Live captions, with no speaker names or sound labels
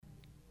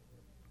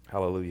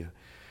Hallelujah.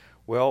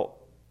 Well,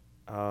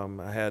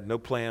 I had no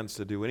plans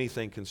to do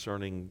anything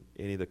concerning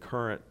any of the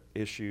current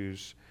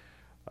issues,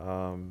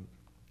 and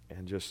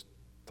just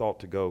thought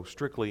to go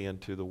strictly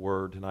into the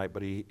Word tonight,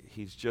 but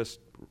he's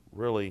just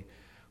really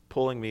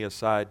pulling me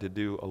aside to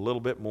do a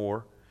little bit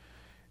more,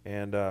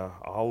 and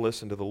I'll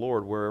listen to the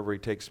Lord wherever He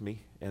takes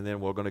me, and then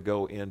we're going to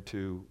go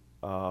into,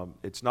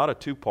 it's not a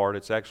two-part,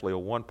 it's actually a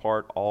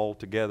one-part all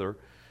together,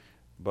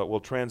 but we'll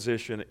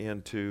transition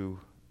into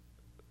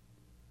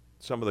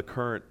some of the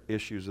current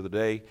issues of the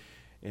day,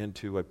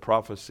 into a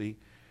prophecy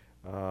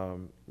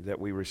that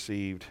we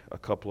received a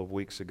couple of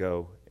weeks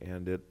ago,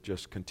 and it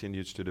just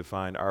continues to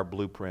define our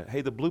blueprint.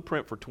 Hey, the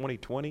blueprint for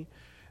 2020,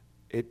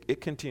 it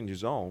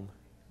continues on,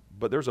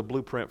 but there's a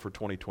blueprint for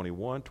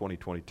 2021,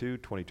 2022,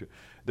 22.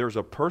 There's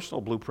a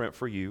personal blueprint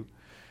for you,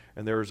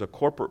 and there's a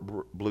corporate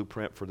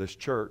blueprint for this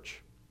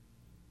church.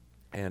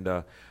 And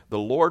the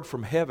Lord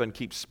from heaven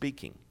keeps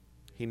speaking.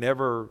 He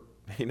never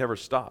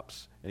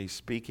stops, and He's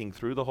speaking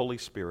through the Holy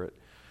Spirit.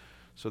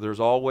 So there's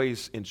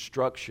always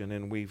instruction,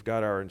 and we've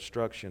got our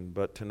instruction,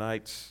 but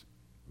tonight's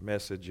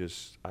message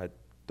is, I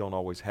don't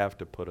always have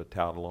to put a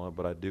title on it,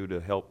 but I do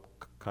to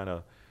help kind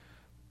of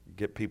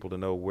get people to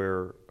know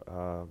where,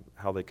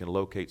 how they can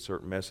locate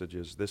certain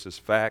messages. This is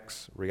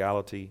facts,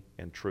 reality,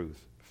 and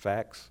truth.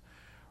 Facts,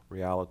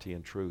 reality,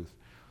 and truth.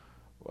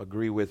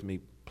 Agree with me,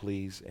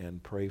 please,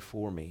 and pray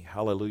for me.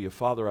 Hallelujah.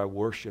 Father, I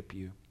worship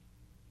You.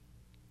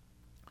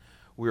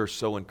 We are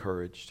so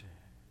encouraged,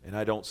 and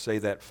I don't say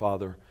that,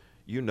 Father.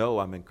 You know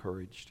I'm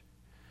encouraged,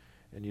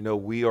 and you know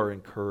we are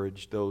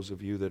encouraged, those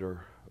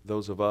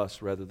of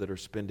us rather, that are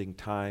spending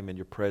time in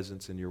Your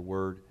presence and Your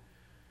Word.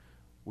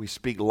 We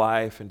speak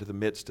life into the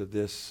midst of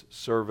this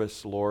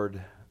service,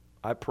 Lord.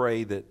 I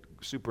pray that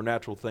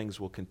supernatural things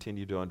will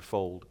continue to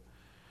unfold.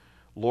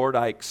 Lord,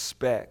 I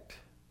expect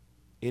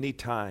any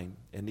time,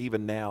 and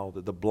even now,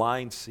 that the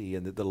blind see,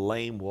 and that the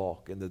lame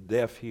walk, and the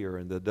deaf hear,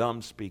 and the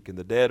dumb speak, and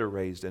the dead are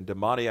raised, and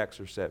demoniacs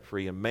are set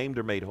free, and maimed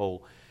are made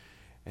whole,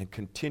 and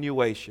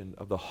continuation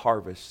of the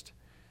harvest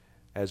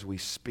as we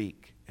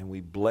speak. And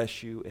we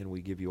bless You, and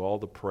we give You all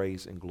the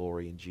praise and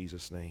glory in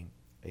Jesus' name.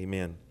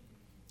 Amen.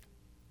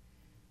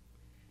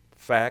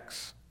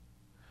 Facts.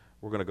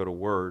 We're going to go to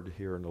Word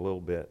here in a little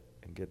bit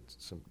and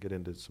get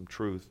into some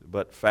truth.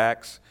 But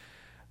facts,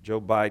 Joe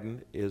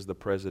Biden is the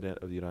President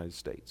of the United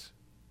States.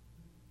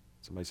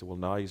 Somebody said, well,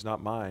 no, he's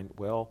not mine.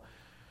 Well,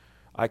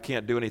 I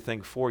can't do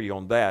anything for you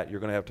on that. You're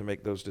going to have to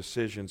make those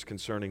decisions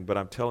concerning, but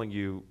I'm telling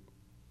you,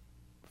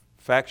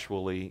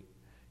 factually,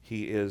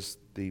 he is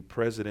the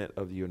President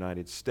of the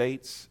United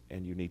States,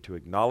 and you need to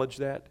acknowledge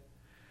that.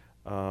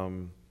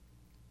 You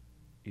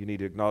need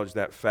to acknowledge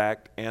that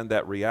fact and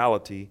that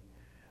reality.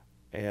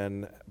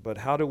 But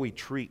how do we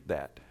treat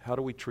that? How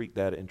do we treat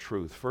that in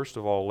truth? First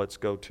of all, let's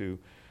go to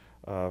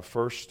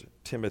 1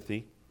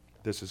 Timothy.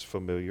 This is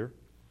familiar.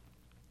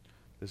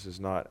 This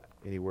is not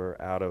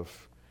anywhere out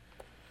of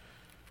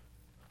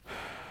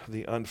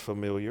the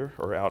unfamiliar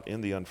or out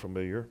in the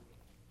unfamiliar.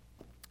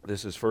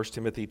 This is 1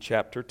 Timothy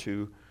chapter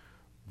 2,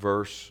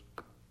 verse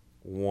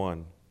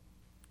 1.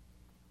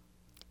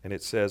 And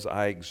it says,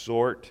 I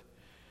exhort,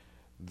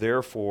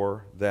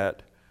 therefore,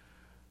 that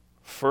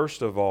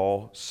first of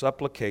all,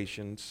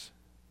 supplications,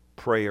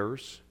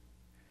 prayers,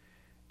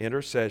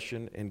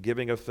 intercession, and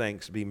giving of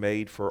thanks be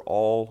made for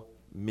all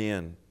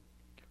men,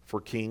 for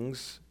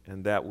kings,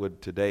 and that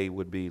today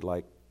would be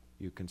like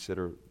you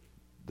consider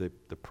the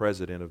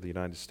President of the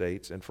United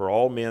States, and for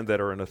all men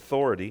that are in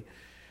authority,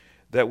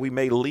 that we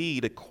may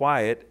lead a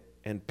quiet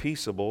and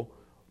peaceable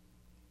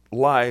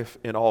life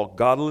in all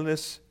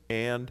godliness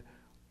and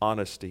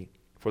honesty.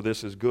 For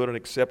this is good and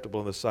acceptable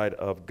in the sight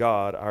of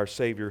God, our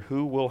Savior,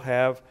 who will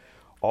have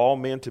all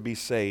men to be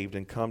saved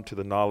and come to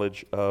the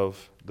knowledge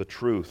of the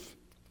truth.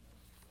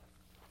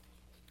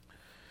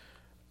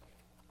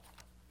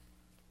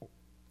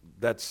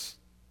 That's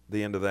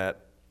the end of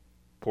that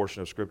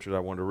portion of Scripture that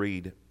I want to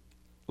read.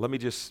 Let me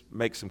just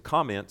make some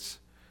comments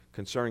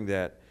concerning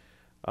that.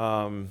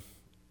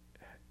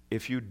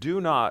 If you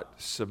do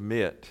not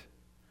submit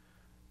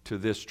to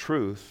this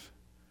truth,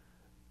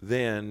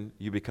 then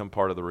you become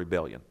part of the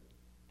rebellion.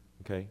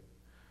 Okay?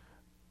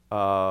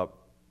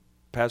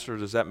 Pastor,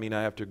 does that mean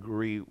I have to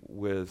agree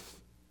with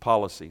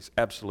policies?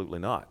 Absolutely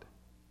not.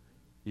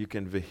 You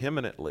can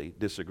vehemently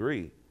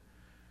disagree.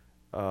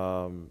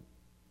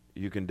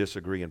 You can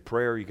disagree in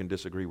prayer. You can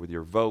disagree with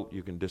your vote.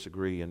 You can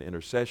disagree in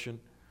intercession.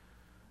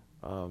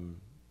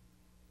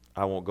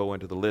 I won't go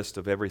into the list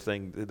of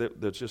everything.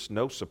 There's just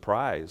no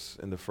surprise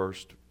in the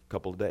first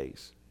couple of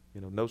days.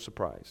 No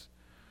surprise.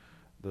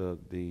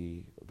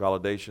 The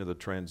validation of the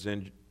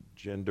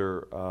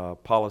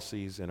transgender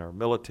policies in our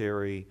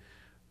military,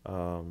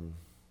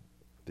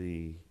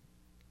 the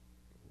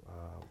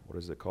what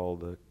is it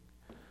called? The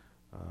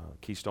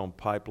Keystone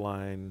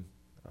Pipeline,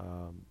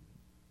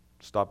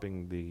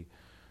 stopping the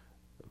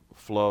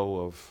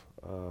flow of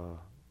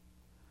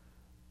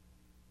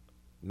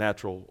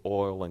natural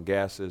oil and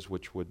gases,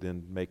 which would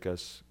then make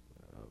us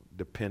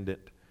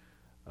dependent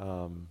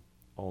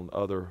on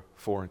other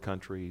foreign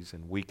countries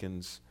and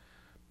weakens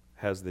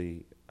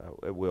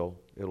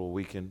it'll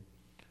weaken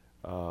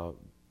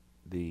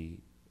the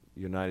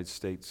United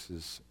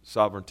States'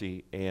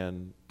 sovereignty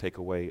and take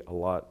away a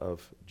lot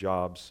of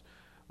jobs,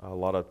 a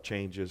lot of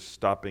changes,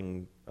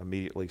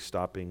 immediately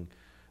stopping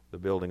the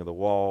building of the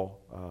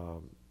wall,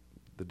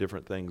 the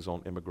different things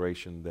on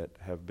immigration that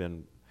have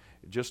been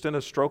just in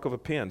a stroke of a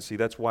pen. See,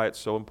 that's why it's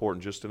so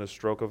important, just in a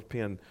stroke of a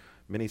pen.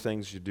 Many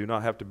things you do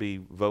not have to be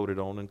voted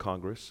on in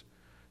Congress,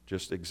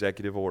 just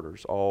executive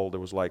orders. There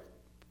was like,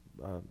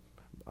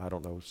 I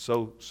don't know,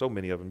 so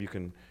many of them.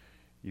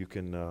 You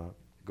can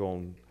go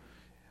on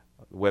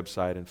the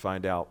website and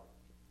find out.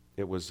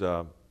 It was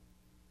a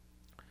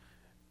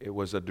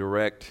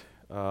direct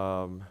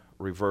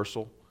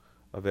reversal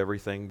of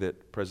everything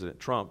that President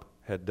Trump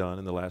had done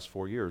in the last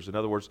 4 years. In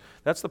other words,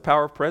 that's the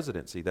power of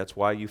presidency. That's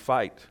why you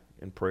fight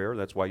in prayer.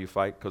 That's why you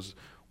fight, because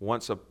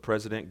once a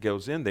president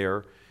goes in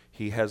there,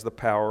 he has the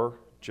power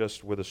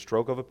just with a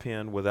stroke of a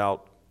pen,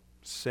 without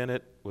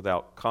Senate,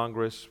 without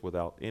Congress,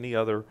 without any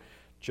other,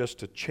 just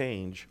to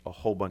change a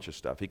whole bunch of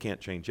stuff. He can't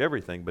change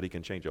everything, but he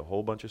can change a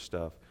whole bunch of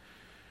stuff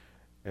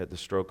at the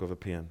stroke of a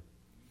pen.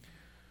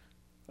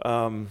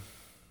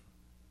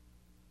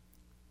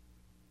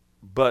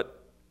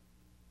 But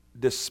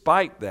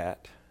despite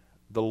that,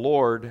 the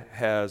Lord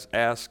has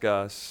asked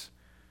us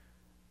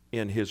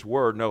in His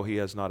Word. No, He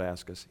has not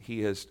asked us.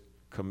 He has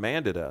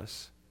commanded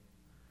us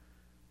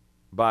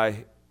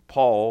by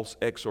Paul's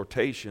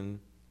exhortation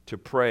to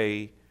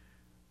pray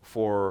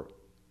for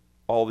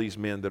all these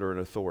men that are in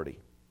authority.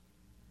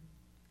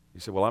 You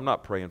say, well, I'm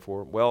not praying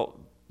for them. Well,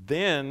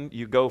 then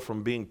you go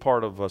from being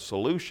part of a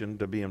solution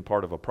to being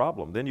part of a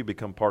problem. Then you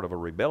become part of a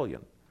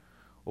rebellion.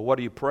 Well, what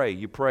do you pray?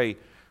 You pray,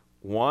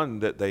 one,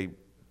 that they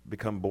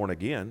become born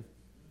again,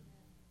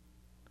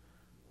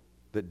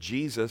 that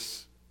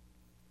Jesus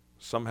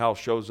somehow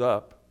shows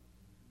up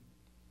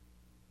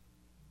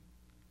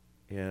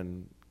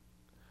in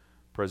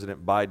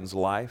President Biden's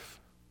life.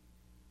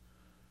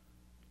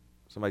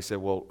 Somebody said,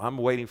 well, I'm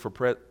waiting for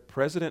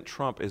President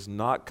Trump is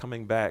not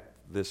coming back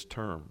this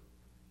term.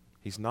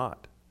 He's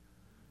not.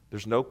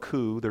 There's no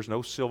coup. There's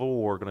no civil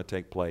war going to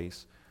take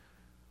place.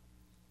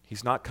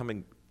 He's not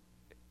coming.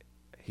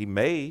 He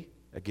may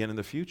again in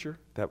the future.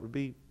 That would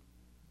be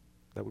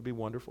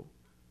wonderful.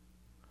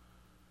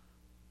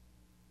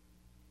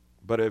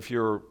 But if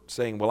you're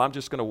saying, well, I'm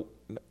just going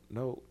to,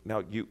 no,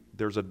 now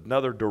there's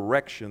another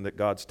direction that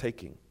God's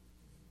taking.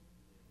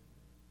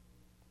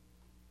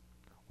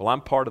 Well,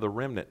 I'm part of the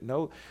remnant.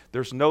 No,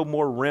 there's no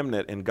more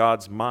remnant in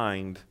God's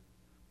mind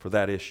for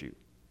that issue.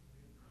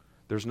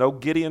 There's no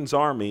Gideon's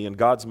army in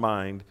God's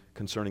mind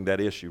concerning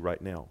that issue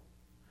right now.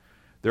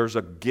 There's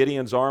a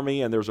Gideon's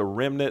army and there's a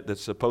remnant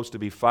that's supposed to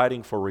be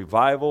fighting for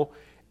revival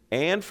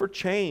and for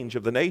change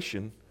of the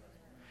nation.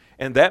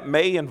 And that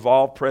may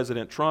involve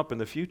President Trump in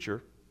the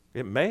future.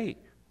 It may.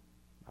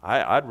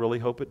 I'd really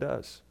hope it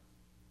does.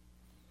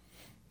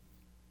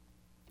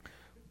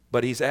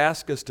 But He's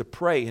asked us to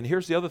pray. And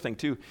here's the other thing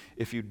too.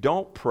 If you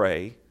don't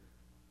pray,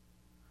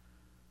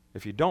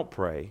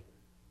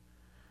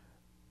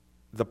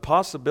 the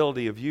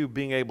possibility of you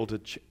being able to,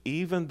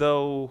 even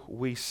though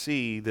we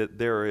see that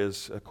there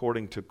is,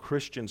 according to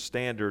Christian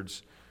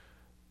standards,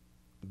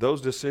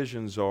 those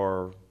decisions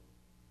are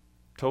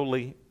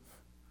totally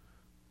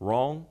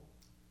wrong.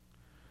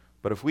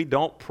 But if we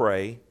don't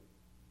pray,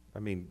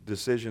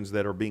 decisions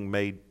that are being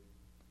made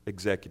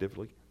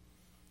executively,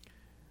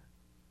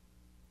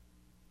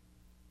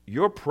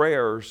 your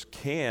prayers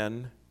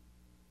can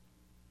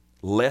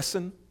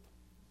lessen.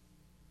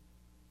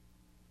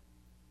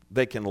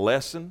 They can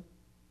lessen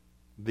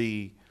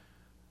the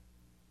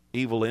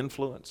evil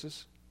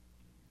influences.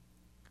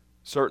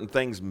 Certain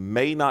things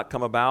may not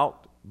come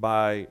about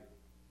by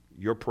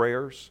your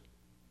prayers,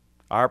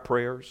 our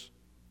prayers.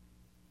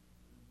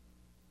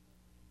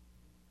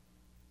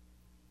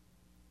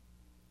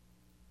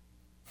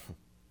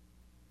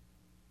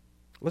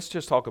 Let's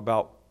just talk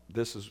about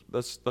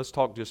let's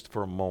talk just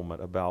for a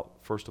moment about,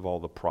 first of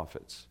all, the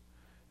prophets.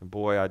 And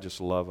boy, I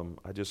just love them.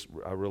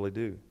 I really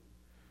do.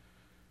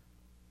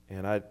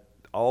 And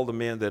all the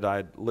men that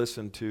I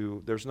listened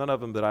to, there's none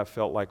of them that I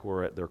felt like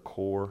were at their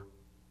core.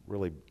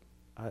 Really,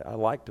 I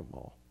liked them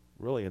all,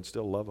 really, and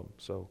still love them.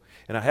 So,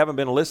 and I haven't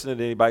been listening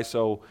to anybody,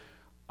 so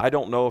I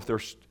don't know if they're.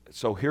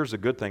 So here's a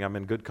good thing: I'm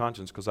in good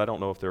conscience because I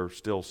don't know if they're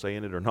still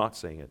saying it or not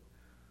saying it.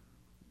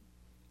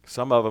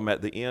 Some of them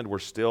at the end were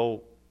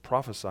still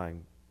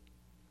prophesying,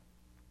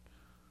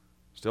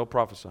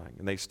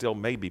 and they still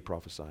may be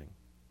prophesying.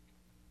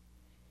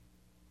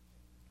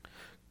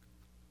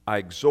 I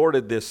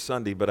exhorted this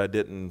Sunday, but I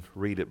didn't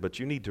read it. But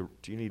you need to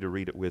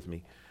read it with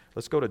me.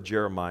 Let's go to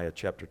Jeremiah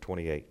chapter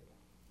 28.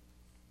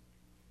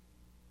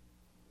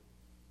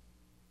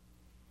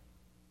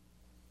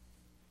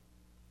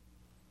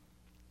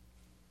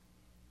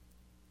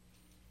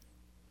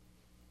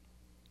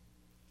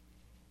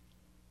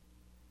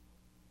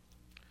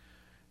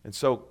 And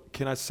so,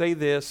 can I say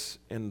this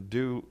and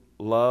do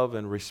love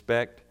and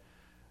respect?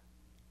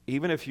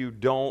 Even if you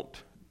don't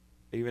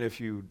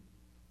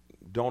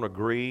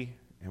agree,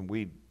 and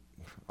we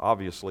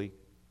obviously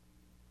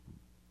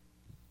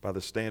by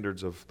the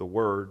standards of the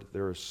Word.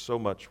 There is so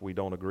much we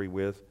don't agree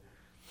with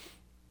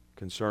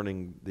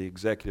concerning the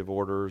executive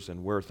orders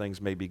and where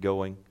things may be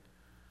going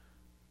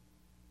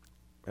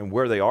and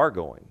where they are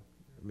going.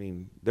 I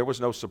mean, there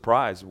was no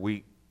surprise.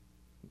 We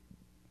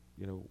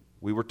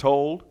were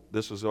told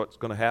this is what's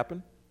going to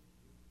happen,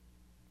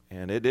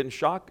 and it didn't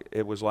shock.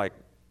 It was like,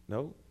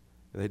 no,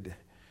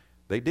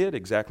 they did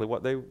exactly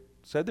what they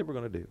said they were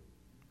going to do.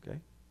 Okay?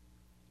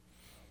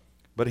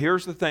 But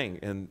here's the thing,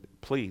 and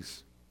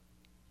please,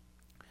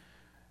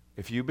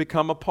 if you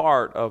become a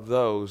part of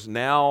those,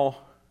 now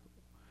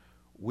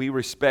we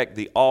respect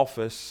the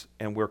office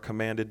and we're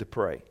commanded to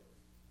pray.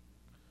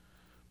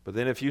 But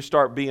then if you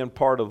start being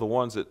part of the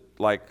ones that,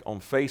 like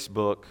on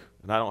Facebook,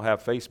 and I don't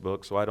have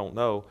Facebook, so I don't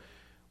know,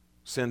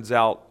 sends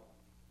out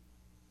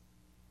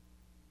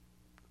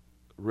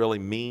really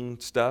mean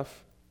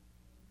stuff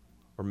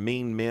or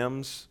mean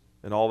memes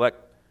and all that,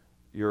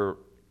 you're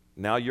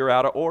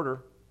out of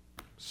order.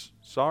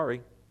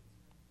 Sorry,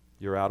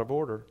 you're out of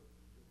order.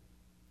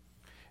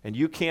 And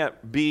you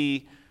can't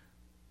be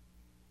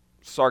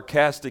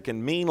sarcastic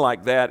and mean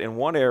like that in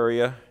one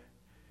area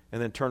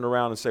and then turn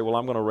around and say, well,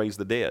 I'm going to raise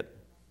the dead.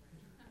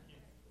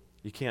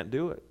 You can't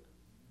do it.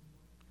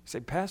 You say,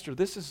 Pastor,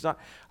 this is not,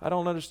 I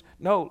don't understand.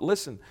 No,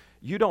 listen,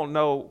 you don't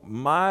know,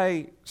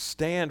 my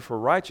stand for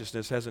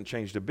righteousness hasn't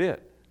changed a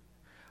bit.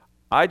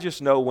 I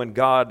just know when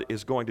God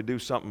is going to do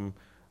something.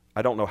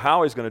 I don't know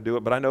how He's going to do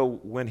it, but I know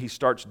when He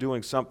starts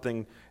doing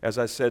something, as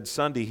I said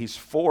Sunday, He's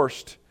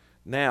forced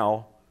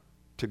now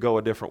to go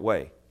a different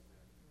way.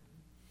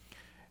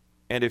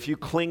 And if you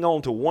cling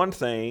on to one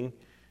thing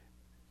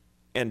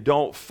and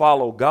don't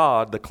follow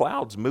God, the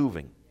cloud's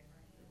moving.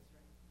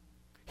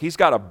 He's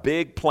got a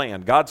big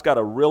plan. God's got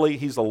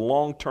He's a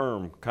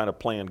long-term kind of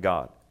plan,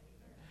 God.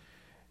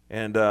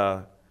 And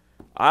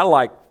I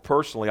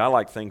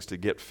like things to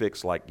get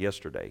fixed like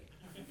yesterday.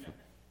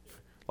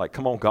 Like,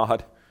 come on,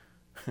 God.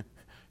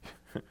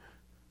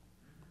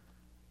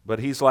 But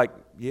He's like,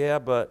 yeah,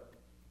 but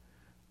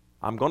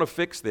I'm going to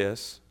fix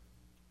this.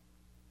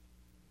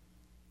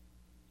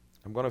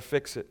 I'm going to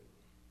fix it.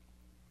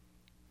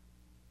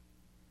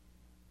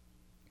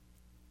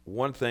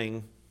 One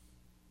thing,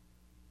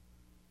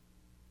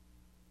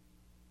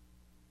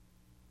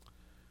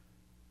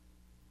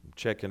 I'm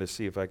checking to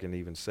see if I can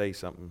even say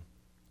something,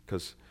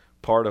 because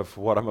part of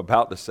what I'm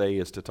about to say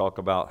is to talk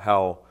about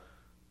how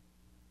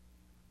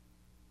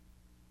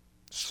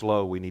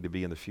slow we need to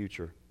be in the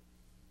future.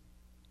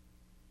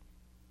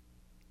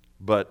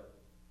 But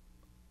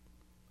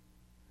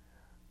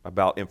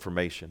about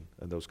information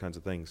and those kinds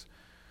of things.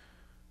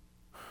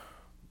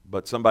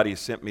 But somebody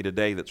sent me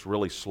today that's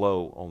really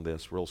slow on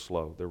this, real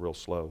slow. They're real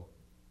slow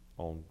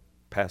on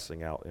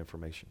passing out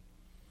information.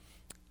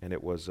 And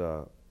it was,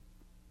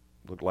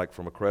 looked like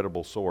from a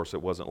credible source.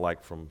 It wasn't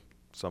like from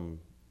some,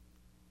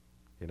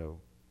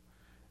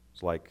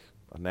 it's like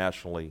a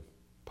nationally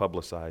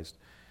publicized,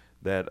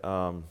 that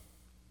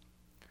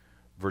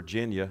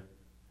Virginia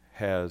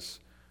has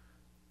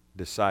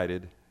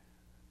decided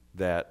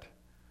that,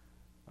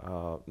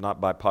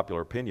 not by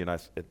popular opinion,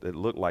 it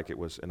looked like it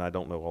was, and I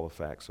don't know all the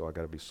facts, so I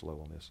got to be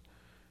slow on this,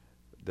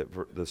 that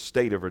the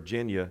state of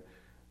Virginia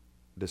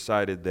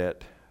decided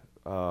that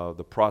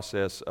the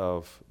process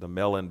of the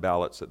mail-in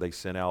ballots that they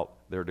sent out,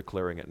 they're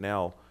declaring it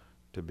now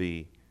to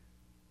be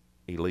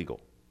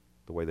illegal,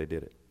 the way they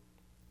did it.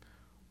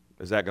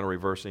 Is that going to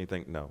reverse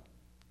anything? No.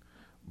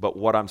 But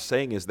what I'm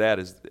saying is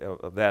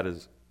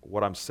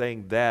what I'm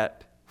saying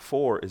that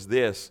for is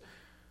this.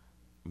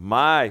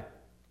 My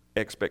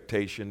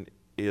expectation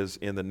is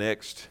in the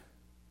next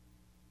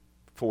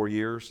 4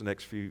 years, the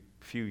next few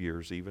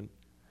years even,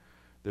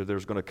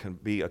 there's going to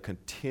be a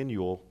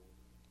continual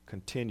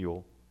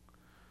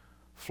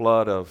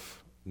flood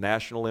of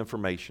national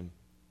information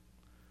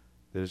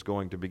that is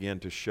going to begin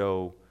to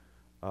show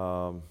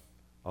a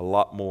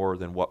lot more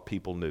than what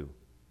people knew.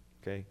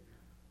 Okay,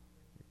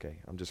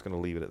 I'm just going to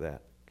leave it at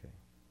that. Okay.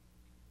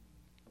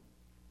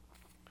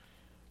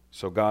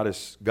 So God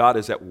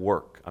is at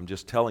work. I'm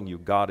just telling you,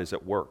 God is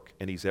at work,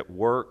 and He's at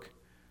work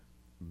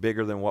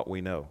bigger than what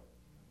we know.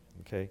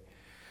 Okay?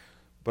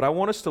 But I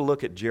want us to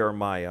look at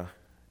Jeremiah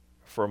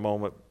for a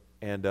moment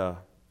and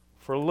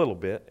for a little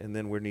bit, and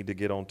then we need to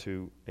get on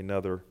to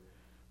another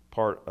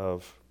part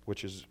of,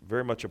 which is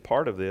very much a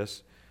part of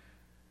this.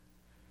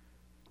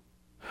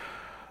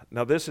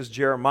 Now this is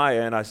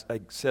Jeremiah, and I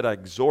said I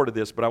exhorted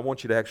this, but I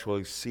want you to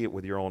actually see it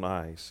with your own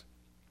eyes.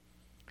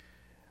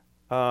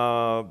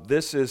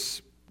 This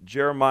is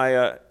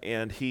Jeremiah,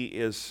 and he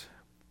is,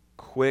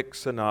 quick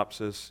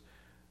synopsis.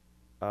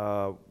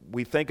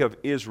 We think of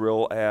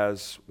Israel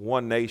as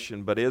one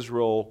nation, but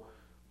Israel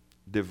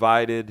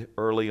divided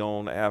early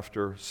on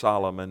after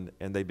Solomon,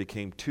 and they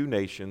became two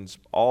nations,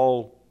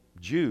 all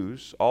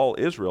Jews, all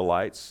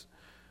Israelites,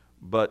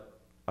 but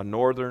a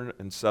northern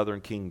and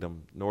southern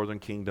kingdom. Northern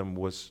kingdom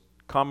was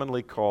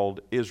commonly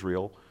called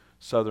Israel,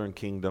 southern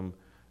kingdom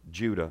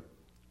Judah,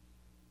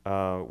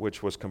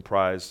 which was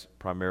comprised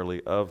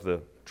primarily of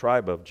the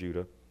tribe of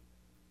Judah.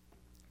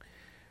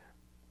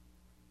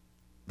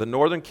 The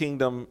northern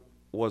kingdom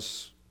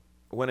was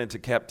went into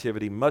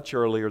captivity much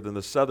earlier than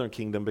the southern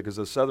kingdom, because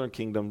the southern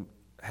kingdom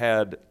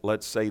had,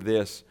 let's say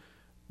this,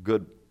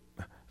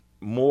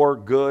 more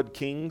good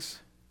kings,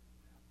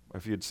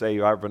 if you'd say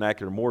our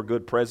vernacular, more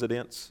good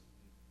presidents.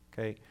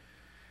 Okay,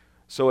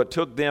 so it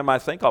took them, I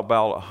think,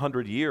 about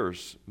 100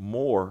 years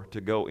more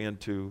to go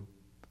into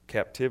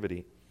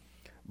captivity.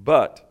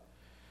 But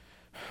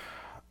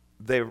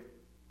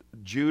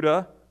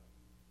Judah,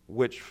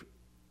 which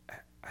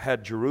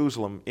had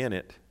Jerusalem in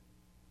it,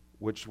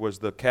 which was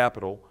the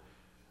capital,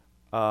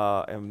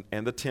 and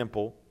the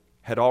temple,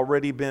 had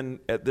already been,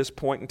 at this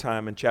point in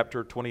time in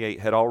chapter 28,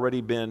 had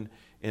already been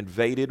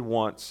invaded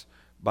once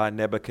by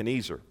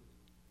Nebuchadnezzar,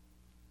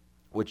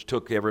 which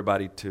took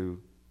everybody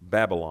to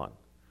Babylon,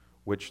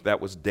 which that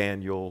was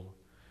Daniel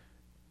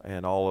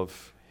and all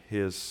of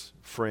his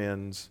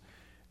friends.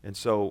 And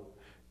so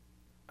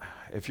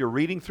if you're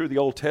reading through the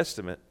Old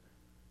Testament,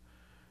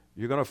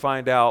 you're going to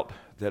find out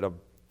that a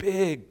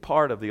big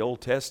part of the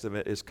Old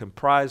Testament is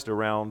comprised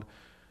around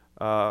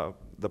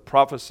the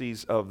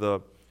prophecies of the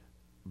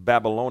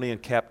Babylonian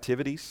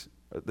captivities,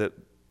 that,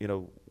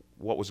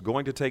 what was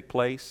going to take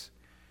place,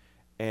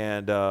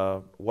 and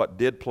what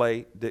did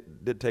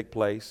take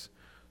place.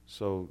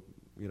 So,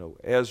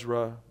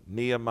 Ezra,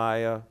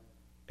 Nehemiah,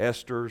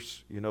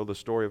 Esther's, the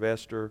story of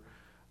Esther,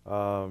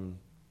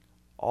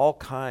 all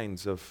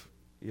kinds of,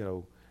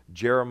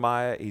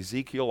 Jeremiah,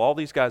 Ezekiel, all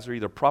these guys are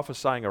either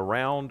prophesying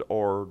around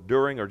or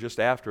during or just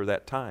after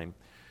that time.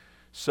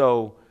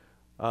 So,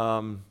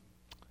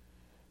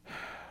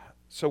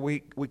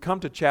 we come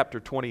to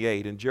chapter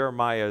 28, and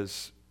Jeremiah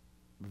is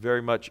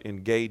very much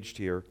engaged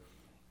here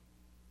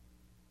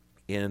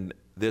in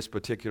this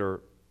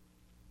particular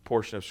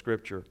portion of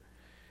Scripture.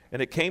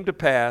 And it came to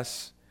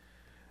pass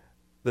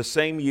the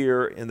same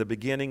year, in the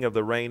beginning of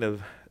the reign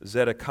of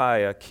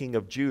Zedekiah, king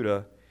of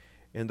Judah,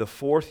 in the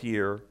 4th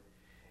year,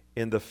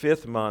 in the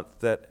 5th month,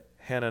 that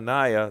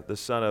Hananiah, the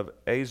son of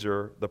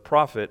Azur, the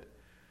prophet,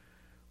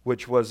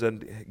 which was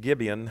of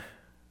Gibeon,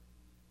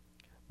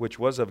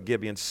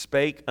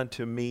 spake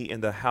unto me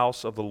in the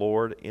house of the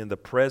Lord, in the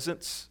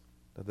presence,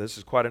 this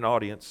is quite an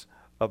audience,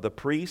 of the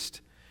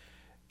priest,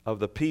 of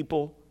the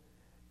people,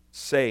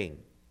 saying,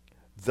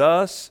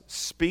 Thus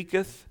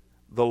speaketh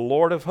the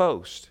Lord of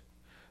hosts,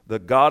 the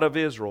God of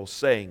Israel,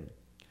 saying,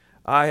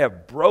 I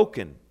have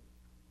broken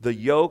the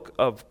yoke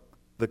of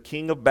the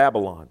king of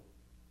Babylon.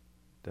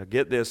 Now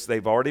get this,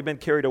 they've already been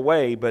carried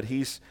away, but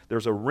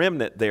there's a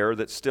remnant there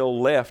that's still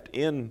left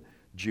in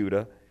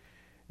Judah.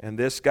 And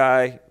this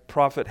guy,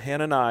 prophet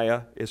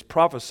Hananiah, is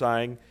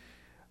prophesying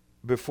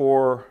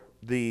before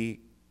the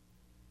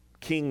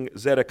King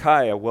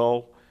Zedekiah.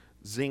 Well,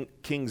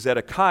 King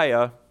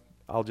Zedekiah,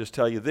 I'll just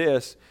tell you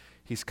this,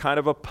 he's kind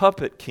of a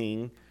puppet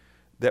king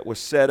that was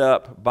set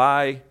up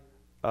by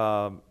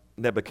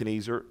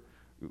Nebuchadnezzar.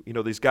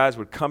 These guys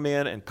would come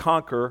in and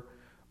conquer,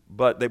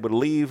 but they would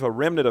leave a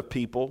remnant of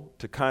people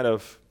to kind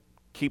of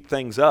keep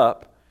things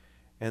up,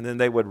 and then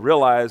they would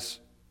realize,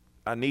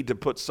 I need to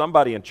put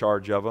somebody in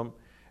charge of them.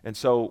 And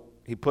so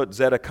he put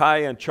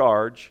Zedekiah in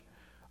charge,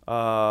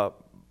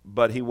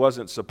 but he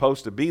wasn't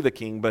supposed to be the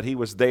king, but he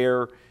was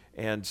there.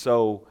 And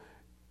so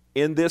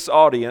in this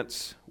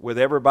audience, with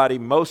everybody,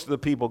 most of the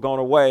people gone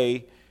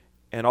away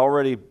and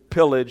already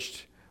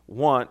pillaged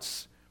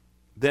once,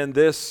 then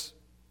this,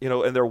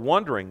 and they're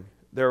wondering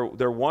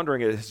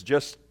it has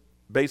just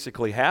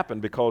basically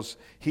happened, because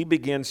he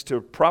begins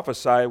to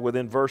prophesy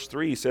within verse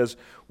 3. He says,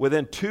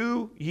 within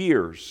 2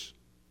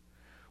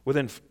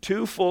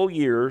 full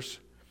years,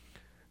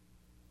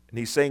 and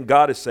he's saying,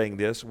 God is saying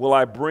this, will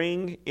I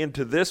bring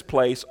into this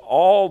place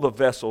all the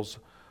vessels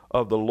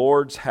of the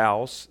Lord's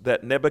house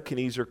that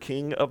Nebuchadnezzar,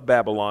 king of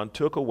Babylon,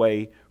 took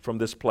away from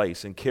this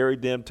place and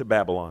carried them to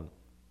Babylon.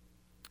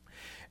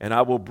 And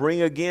I will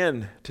bring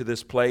again to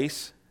this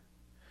place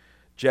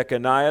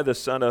Jeconiah, the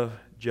son of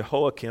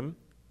Jehoiakim,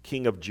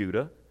 king of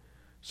Judah.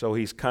 So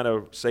he's kind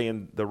of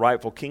saying the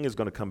rightful king is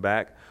going to come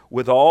back,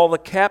 with all the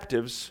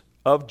captives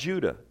of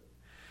Judah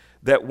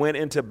that went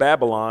into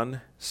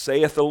Babylon,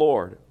 saith the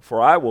Lord,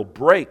 for I will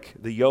break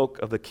the yoke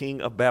of the king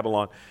of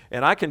Babylon.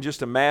 And I can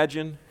just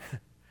imagine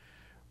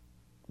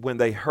when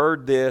they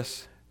heard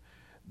this,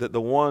 that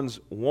the ones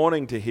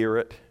wanting to hear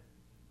it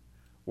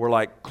were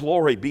like,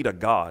 glory be to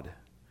God.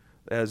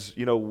 As,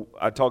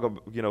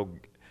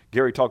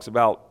 Gary talks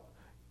about,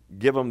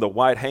 give them the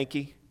white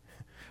hanky.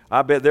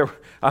 I bet there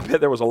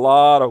was a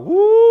lot of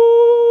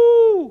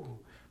woo.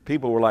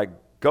 People were like,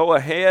 go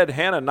ahead,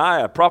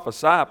 Hananiah,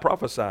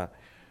 prophesy.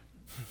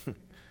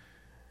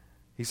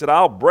 He said,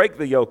 I'll break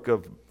the yoke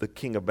of the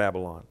king of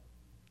Babylon.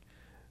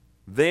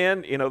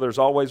 Then, there's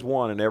always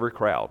one in every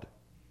crowd.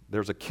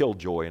 There's a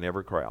killjoy in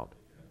every crowd.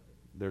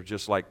 They're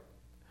just like,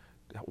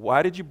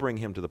 why did you bring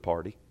him to the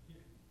party?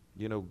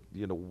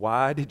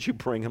 Why did you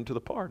bring him to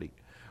the party?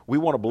 We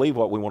want to believe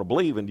what we want to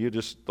believe, and you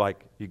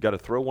got to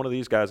throw one of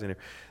these guys in here.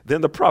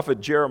 Then the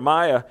prophet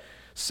Jeremiah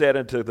said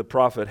unto the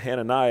prophet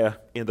Hananiah,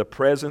 in the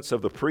presence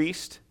of the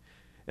priest,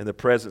 in the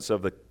presence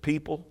of the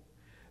people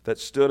that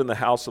stood in the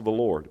house of the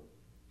Lord.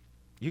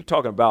 You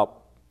talking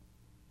about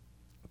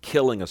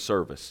killing a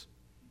service.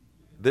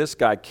 this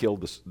guy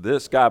killed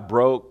this guy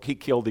he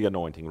killed the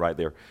anointing right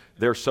there.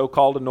 Their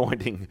so-called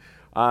anointing.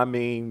 I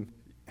mean,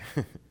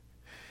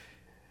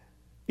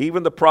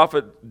 even the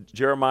prophet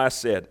Jeremiah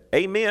said,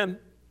 Amen.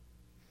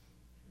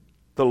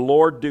 The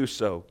Lord do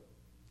so.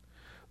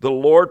 The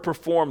Lord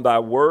perform thy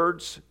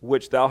words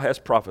which thou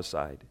hast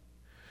prophesied,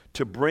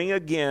 to bring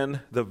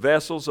again the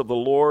vessels of the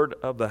Lord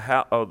of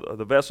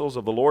the vessels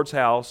of the Lord's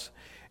house,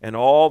 and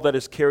all that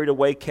is carried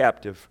away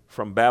captive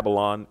from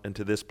Babylon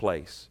into this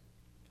place.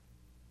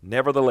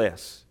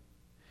 Nevertheless,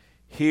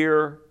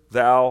 hear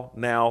thou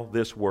now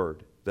this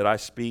word that I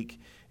speak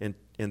in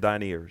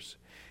thine ears,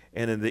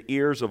 and in the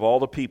ears of all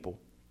the people.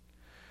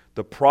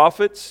 The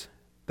prophets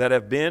that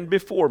have been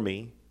before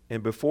me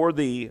and before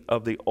thee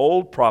of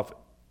old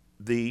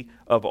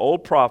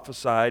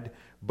prophesied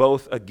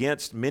both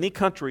against many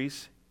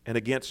countries and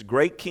against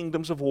great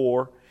kingdoms of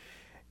war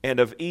and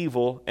of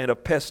evil and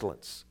of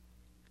pestilence.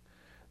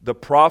 The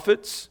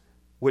prophets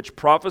which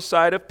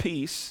prophesied of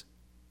peace,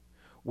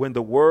 when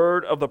the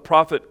word of the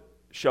prophet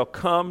shall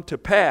come to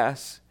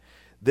pass,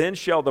 then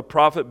shall the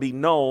prophet be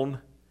known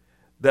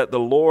that the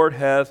Lord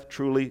hath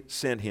truly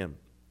sent him.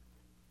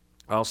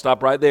 I'll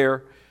stop right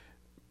there.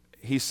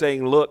 He's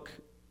saying, look,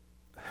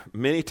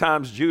 many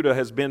times Judah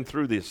has been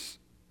through this.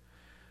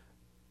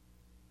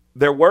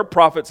 There were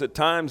prophets at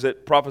times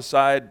that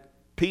prophesied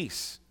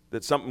peace,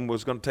 that something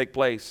was going to take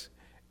place.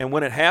 And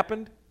when it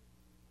happened,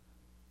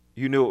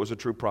 you knew it was a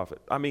true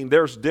prophet. I mean,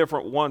 there's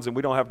different ones, and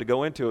we don't have to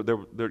go into it.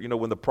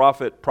 When the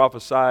prophet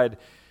prophesied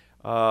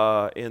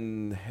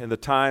in the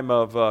time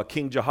of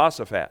King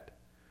Jehoshaphat,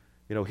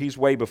 he's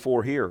way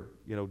before here.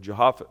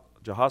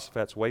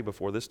 Jehoshaphat's way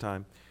before this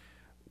time.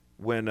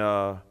 When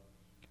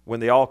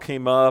they all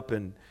came up,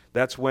 and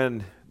that's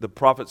when the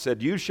prophet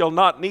said, you shall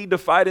not need to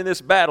fight in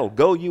this battle.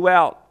 Go you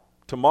out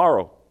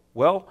tomorrow.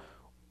 Well,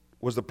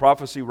 was the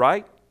prophecy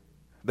right?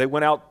 They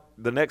went out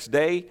the next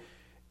day,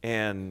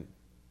 and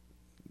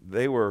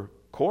they were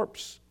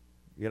corpse.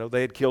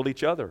 They had killed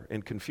each other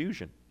in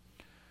confusion.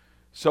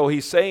 So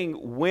he's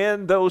saying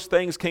when those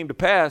things came to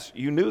pass,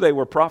 you knew they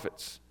were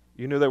prophets.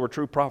 You knew they were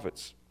true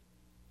prophets.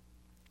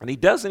 And he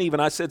doesn't even,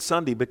 I said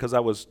Sunday because I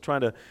was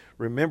trying to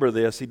remember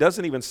this, he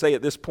doesn't even say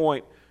at this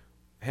point,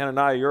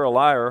 Hananiah, you're a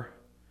liar.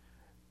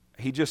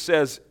 He just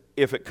says,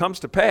 if it comes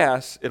to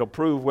pass, it'll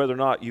prove whether or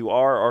not you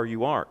are or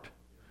you aren't.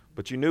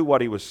 But you knew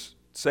what he was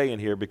saying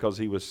here because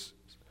he was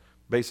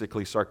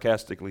basically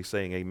sarcastically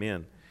saying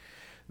amen.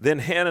 Then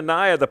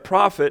Hananiah the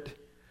prophet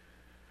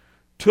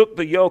took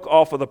the yoke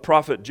off of the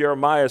prophet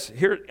Jeremiah's.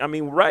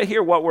 Right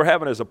here what we're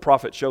having is a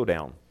prophet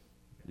showdown.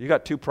 You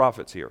got two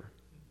prophets here.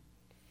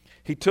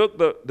 He took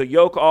the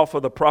yoke off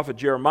of the prophet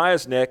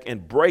Jeremiah's neck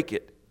and brake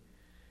it.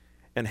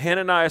 And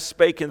Hananiah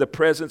spake in the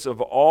presence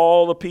of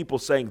all the people,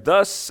 saying,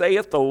 Thus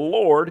saith the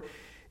Lord,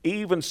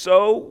 even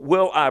so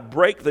will I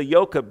break the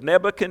yoke of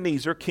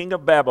Nebuchadnezzar, king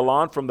of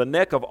Babylon, from the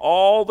neck of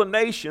all the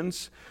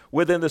nations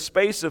within the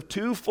space of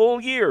 2 full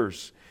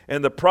years.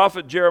 And the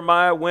prophet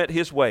Jeremiah went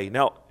his way.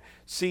 Now,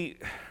 see,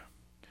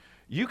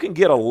 you can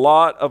get a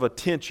lot of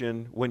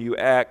attention when you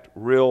act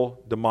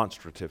real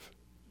demonstrative.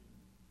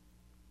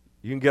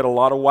 You can get a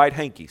lot of white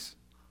hankies.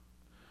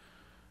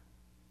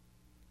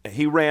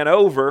 He ran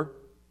over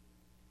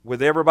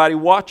with everybody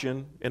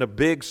watching in a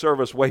big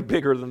service, way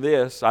bigger than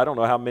this. I don't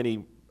know how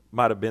many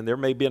might have been there.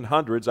 May have been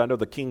hundreds. I know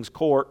the king's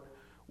court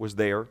was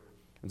there.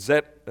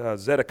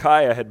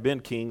 Zedekiah had been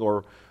king,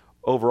 or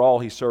overall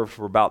he served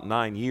for about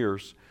 9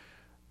 years.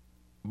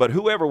 But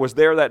whoever was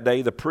there that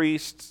day, the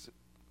priests,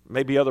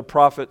 maybe other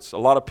prophets, a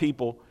lot of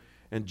people,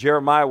 and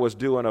Jeremiah was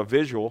doing a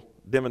visual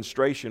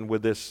demonstration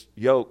with this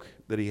yoke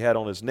that he had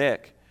on his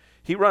neck.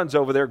 He runs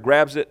over there,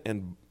 grabs it,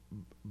 and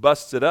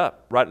busts it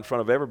up right in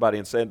front of everybody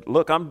and said,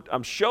 look,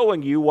 I'm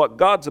showing you what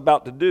God's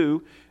about to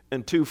do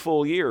in 2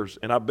 full years.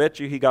 And I bet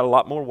you he got a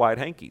lot more white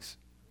hankies.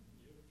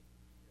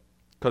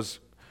 Because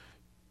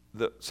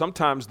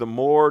sometimes the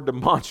more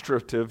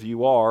demonstrative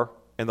you are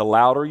and the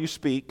louder you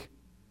speak,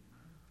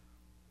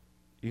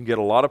 you can get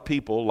a lot of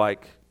people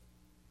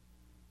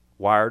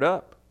fired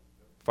up.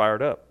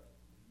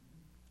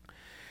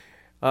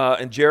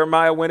 And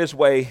Jeremiah went his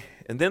way.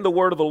 And then the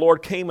word of the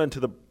Lord came unto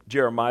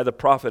Jeremiah the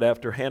prophet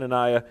after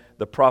Hananiah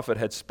the prophet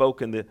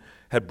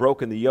had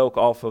broken the yoke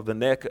off of the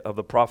neck of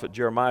the prophet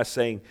Jeremiah,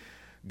 saying,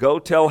 Go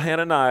tell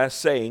Hananiah,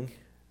 saying,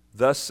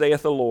 Thus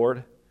saith the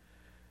Lord,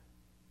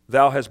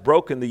 Thou hast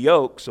broken the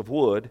yokes of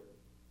wood,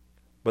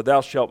 but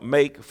thou shalt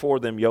make for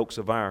them yokes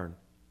of iron.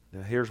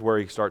 Now here's where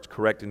he starts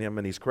correcting him,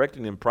 and he's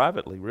correcting him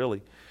privately,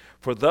 really.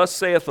 For thus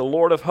saith the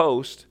Lord of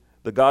hosts,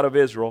 the God of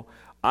Israel,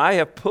 I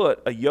have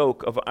put a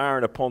yoke of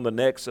iron upon the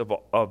necks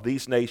of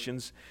these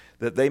nations,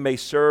 that they may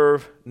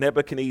serve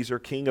Nebuchadnezzar,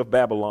 king of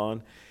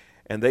Babylon,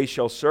 and they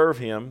shall serve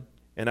him,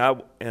 and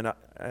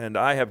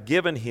I have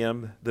given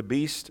him the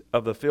beast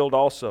of the field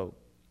also.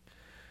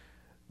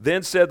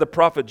 Then said the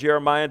prophet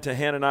Jeremiah to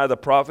Hananiah the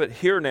prophet,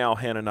 Hear now,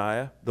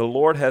 Hananiah, the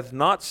Lord hath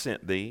not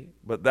sent thee,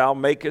 but thou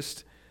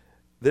makest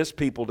this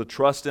people to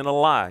trust in a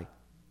lie.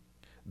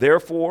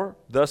 Therefore,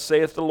 thus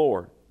saith the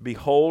Lord,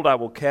 Behold, I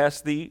will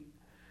cast thee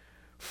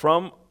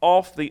from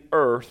off the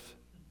earth,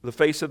 the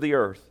face of the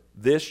earth,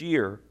 this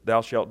year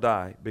thou shalt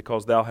die,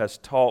 because thou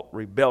hast taught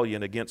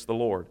rebellion against the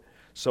Lord.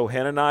 So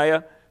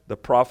Hananiah the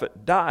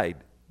prophet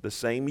died the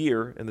same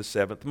year in the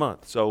 7th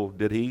month. So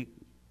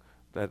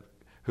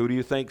who do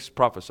you think's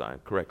prophesying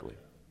correctly?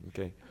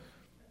 Okay.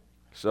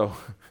 So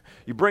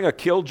you bring a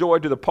killjoy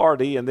to the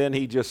party, and then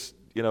he just,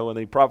 and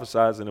he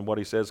prophesies, and then what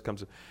he says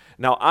comes.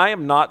 Now, I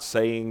am not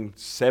saying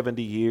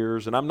 70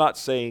 years, and I'm not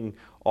saying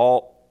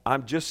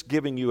I'm just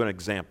giving you an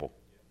example.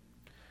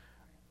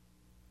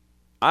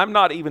 I'm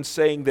not even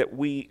saying that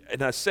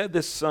and I said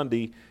this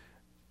Sunday,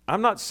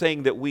 I'm not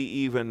saying that we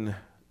even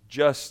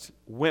just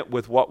went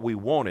with what we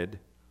wanted.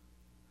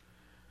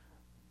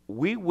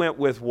 We went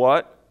with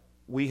what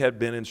we had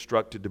been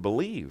instructed to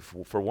believe,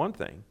 for one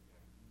thing.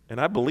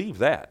 And I believe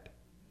that.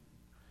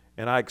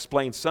 And I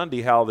explained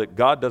Sunday how that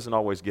God doesn't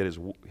always get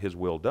his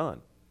will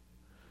done.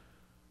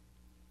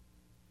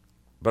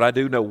 But I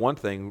do know one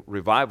thing,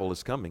 revival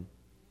is coming.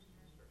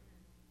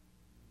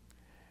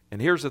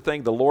 And here's the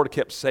thing the Lord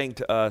kept saying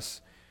to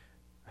us,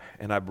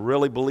 and I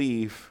really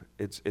believe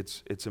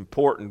it's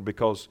important,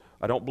 because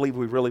I don't believe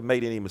we've really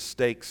made any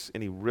mistakes,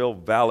 any real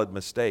valid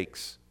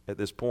mistakes at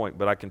this point,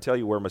 but I can tell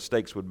you where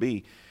mistakes would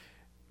be.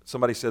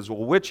 Somebody says,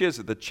 well, which is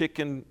it, the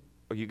chicken,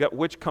 or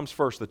which comes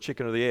first, the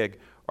chicken or the egg?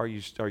 Are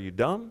you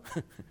dumb?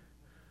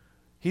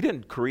 He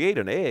didn't create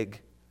an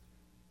egg.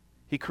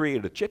 He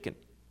created a chicken.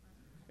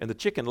 And the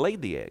chicken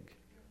laid the egg.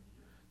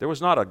 There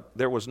was not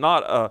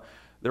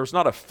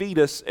a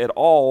fetus at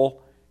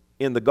all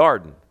in the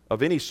garden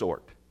of any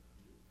sort.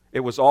 It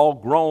was all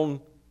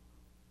grown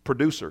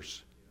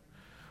producers.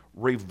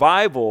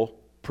 Revival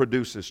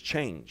produces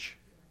change.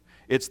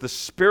 It's the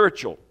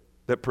spiritual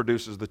that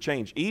produces the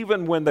change.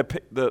 Even when the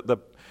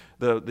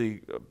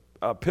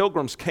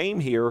pilgrims came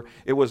here,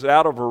 it was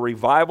out of a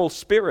revival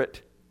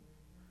spirit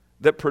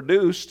that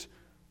produced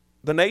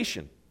the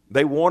nation.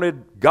 They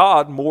wanted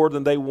God more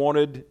than they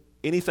wanted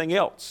anything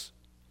else.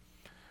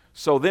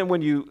 So then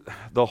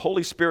the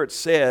Holy Spirit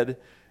said,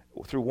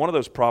 through one of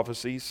those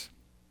prophecies,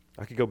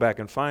 I could go back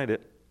and find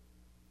it.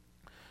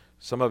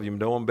 Some of you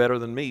know him better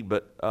than me,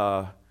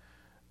 but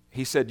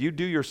he said, you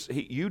do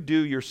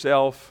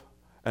yourself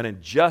an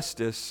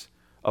injustice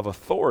of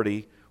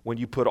authority when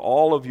you put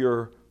all of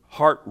your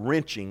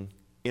heart-wrenching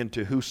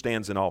into who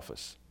stands in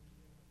office.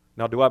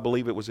 Now, do I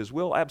believe it was his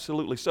will?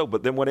 Absolutely so.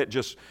 But then when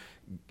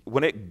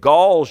it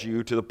galls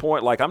you to the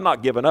point like, I'm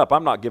not giving up.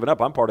 I'm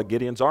part of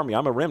Gideon's army.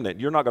 I'm a remnant.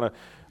 You're not going to,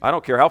 I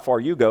don't care how far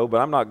you go,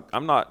 but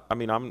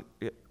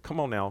come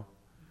on now.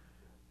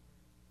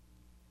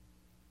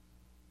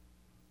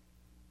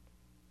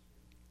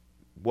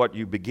 What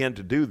you begin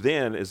to do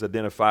then is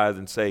identify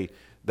and say,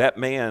 that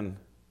man,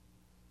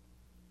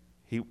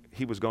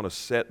 he was going to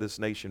set this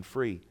nation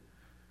free.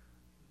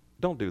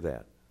 Don't do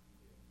that.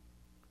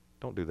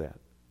 Don't do that.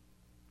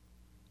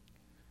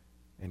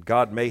 And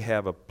God may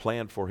have a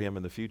plan for him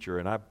in the future,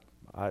 and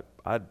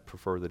I'd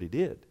prefer that he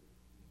did.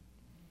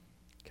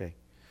 Okay.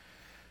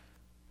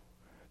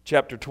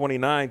 Chapter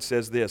 29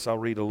 says this. I'll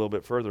read a little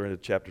bit further into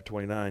chapter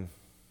 29.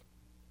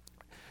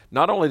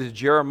 Not only did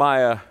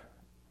Jeremiah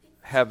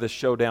have this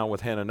showdown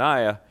with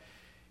Hananiah,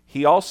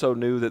 he also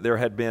knew that there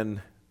had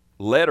been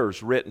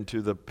letters written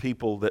to the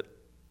people that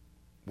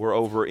were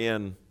over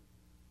in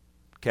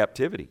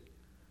captivity.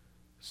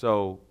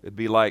 So it'd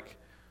be like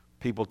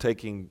people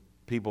taking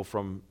people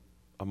from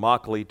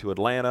Immokalee to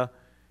Atlanta,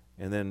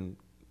 and then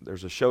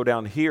there's a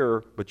showdown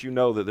here, but you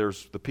know that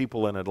there's the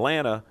people in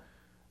Atlanta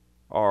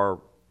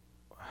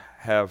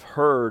have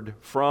heard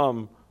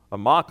from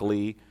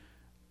Immokalee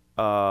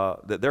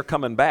that they're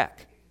coming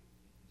back.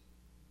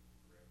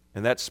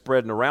 And that's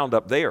spreading around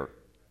up there.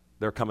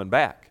 They're coming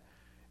back.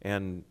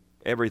 And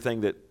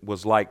everything that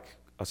was like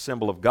a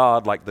symbol of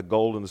God, like the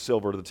gold and the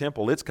silver of the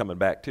temple, it's coming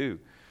back too.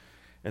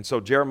 And so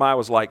Jeremiah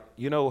was like,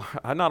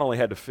 I not only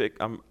had to fix,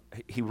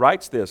 he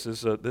writes this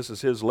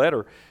is his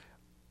letter.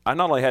 I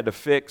not only had to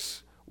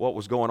fix what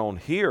was going on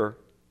here,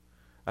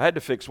 I had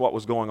to fix what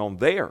was going on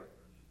there,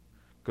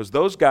 because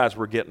those guys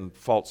were getting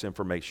false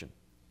information.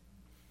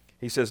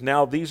 He says,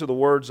 now these are the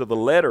words of the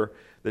letter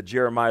that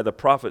Jeremiah the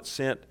prophet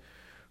sent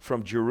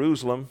from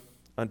Jerusalem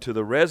unto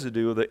the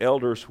residue of the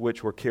elders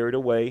which were carried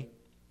away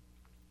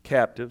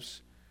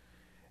captives,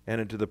 and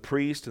unto the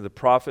priests and the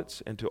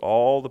prophets, and to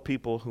all the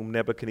people whom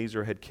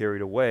Nebuchadnezzar had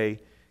carried away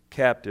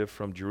captive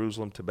from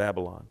Jerusalem to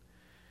Babylon.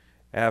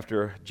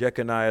 After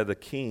Jeconiah the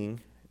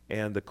king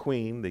and the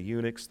queen, the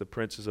eunuchs, the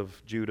princes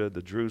of Judah,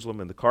 the Jerusalem,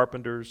 and the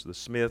carpenters, the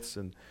smiths,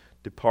 and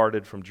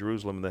departed from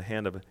Jerusalem in the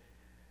hand of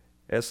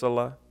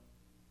Esala.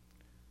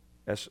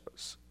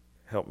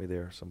 Help me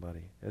there,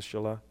 somebody.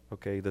 Eshala.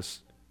 Okay,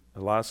 this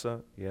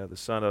Elasa, the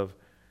son of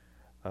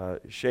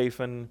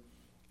Shaphan,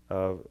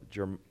 of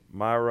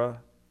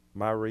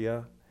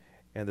Mariah,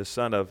 and the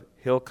son of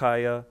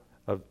Hilkiah,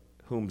 of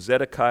whom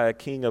Zedekiah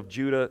king of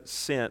Judah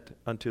sent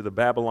unto the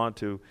Babylon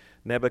to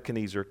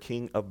Nebuchadnezzar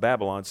king of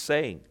Babylon,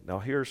 saying, now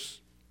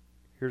here's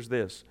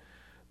this.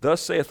 Thus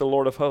saith the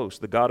Lord of hosts,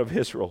 the God of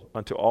Israel,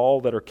 unto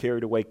all that are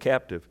carried away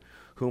captive,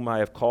 whom I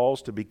have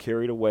caused to be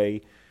carried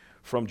away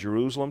from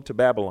Jerusalem to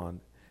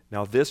Babylon.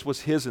 Now this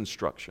was his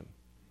instruction.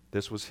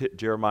 This was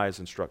Jeremiah's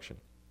instruction.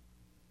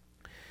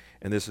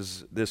 And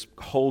this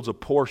holds a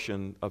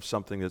portion of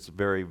something that's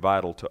very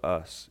vital to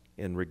us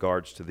in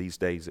regards to these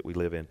days that we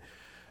live in.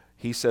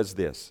 He says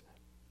this,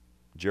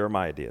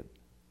 Jeremiah did,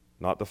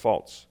 not the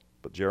false,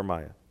 but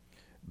Jeremiah.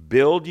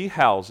 Build ye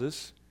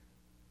houses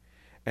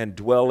and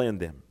dwell in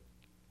them.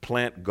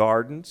 Plant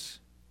gardens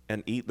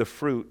and eat the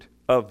fruit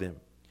of them.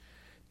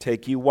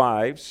 Take ye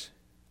wives,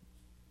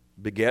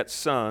 beget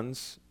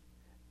sons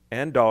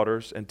and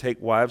daughters, and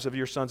take wives of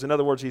your sons. In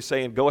other words, he's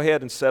saying, go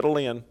ahead and settle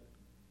in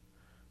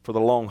for the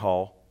long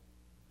haul.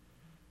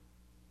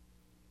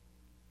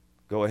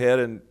 Go ahead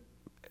and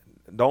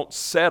don't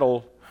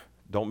settle,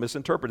 don't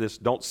misinterpret this,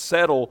 don't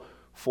settle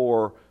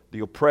for the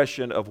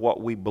oppression of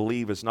what we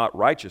believe is not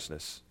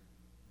righteousness.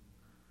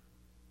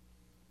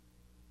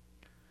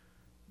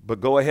 But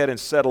go ahead and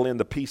settle in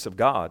the peace of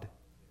God.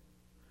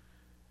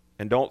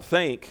 And don't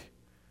think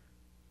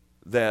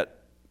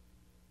that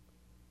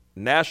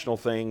national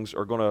things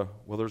are going to,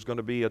 well, there's going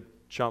to be a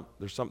chump,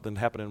 there's something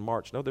happening in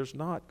March. No, there's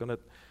not.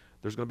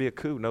 There's going to be a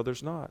coup. No,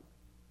 there's not.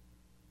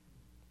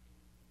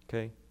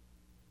 Okay?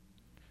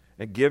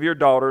 And give your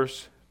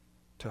daughters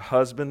to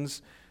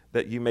husbands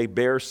that you may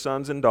bear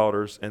sons and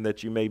daughters, and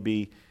that you may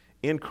be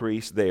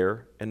increased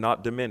there and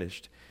not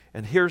diminished.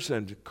 And here's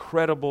an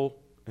incredible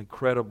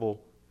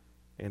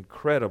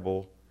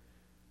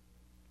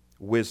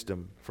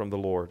wisdom from the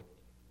Lord.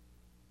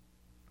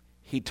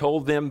 He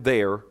told them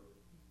there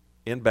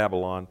in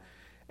Babylon,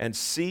 and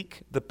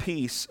seek the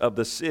peace of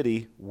the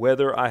city,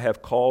 whither I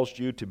have caused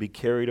you to be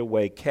carried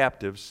away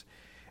captives,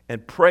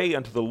 and pray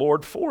unto the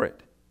Lord for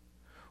it.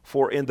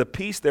 For in the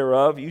peace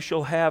thereof you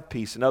shall have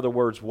peace. In other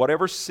words,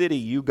 whatever city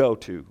you go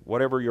to,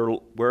 wherever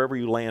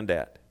you land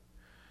at,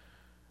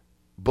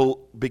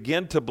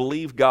 begin to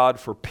believe God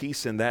for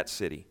peace in that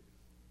city.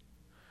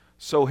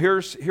 So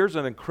here's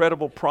an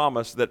incredible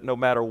promise that no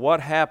matter what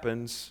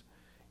happens,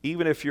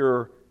 even if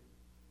you're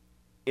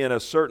in a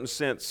certain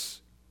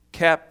sense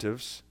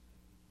captives,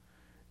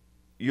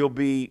 you'll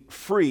be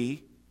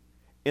free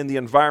in the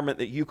environment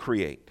that you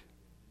create.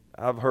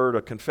 I've heard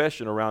a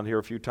confession around here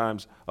a few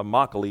times,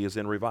 Immokalee is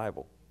in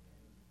revival.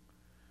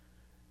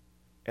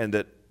 And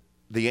that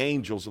the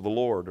angels of the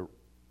Lord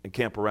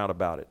encamp around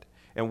about it.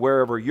 And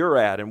wherever you're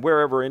at, and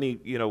wherever any,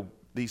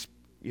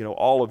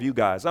 all of you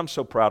guys, I'm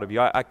so proud of you.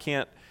 I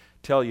can't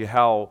tell you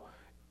how,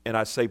 and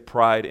I say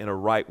pride in a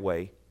right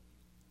way.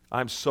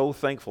 I'm so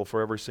thankful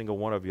for every single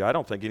one of you. I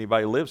don't think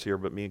anybody lives here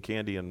but me and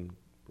Candy and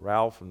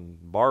Ralph and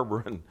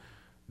Barbara and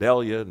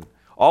Delia. And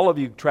all of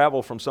you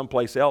travel from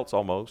someplace else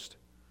almost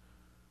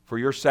for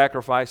your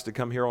sacrifice to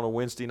come here on a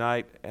Wednesday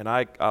night. And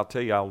I'll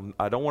tell you,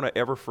 I don't want to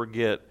ever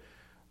forget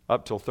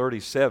up till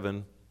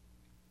 37,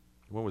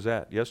 when was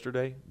that,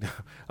 yesterday?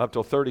 Up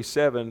till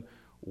 37,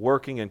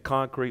 working in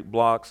concrete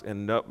blocks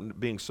and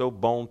being so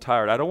bone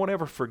tired. I don't want to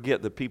ever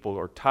forget that people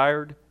are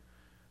tired,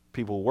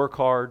 people work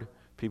hard,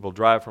 people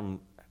drive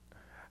from,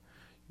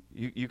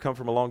 you come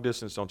from a long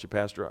distance, don't you,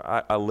 Pastor?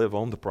 I live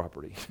on the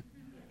property.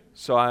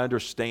 So I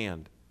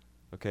understand,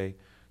 okay?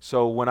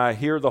 So when I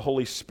hear the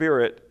Holy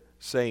Spirit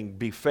saying,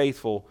 be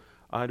faithful,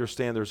 I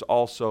understand there's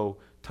also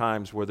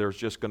times where there's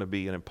just going to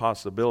be an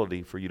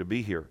impossibility for you to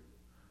be here.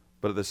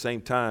 But at the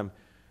same time,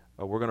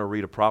 we're going to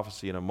read a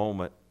prophecy in a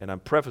moment, and I'm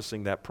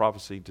prefacing that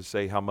prophecy to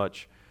say how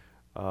much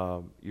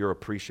you're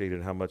appreciated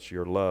and how much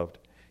you're loved.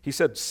 He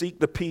said,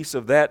 seek the peace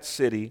of that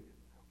city,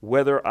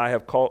 whether I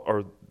have called,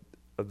 or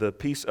the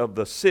peace of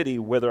the city,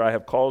 whether I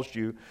have caused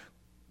you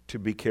to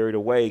be carried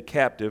away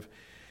captive,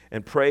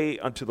 and pray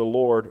unto the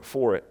Lord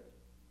for it.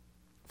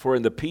 For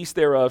in the peace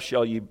thereof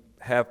shall ye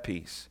have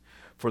peace.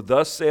 For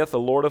thus saith the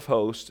Lord of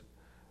hosts,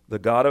 the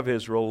God of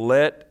Israel,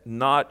 let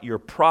not your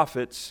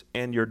prophets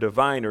and your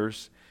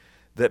diviners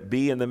that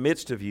be in the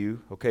midst of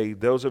you, okay,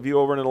 those of you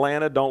over in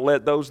Atlanta, don't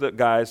let those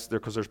guys,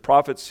 because there's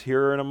prophets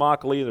here in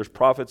Immokalee, there's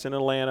prophets in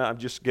Atlanta. I'm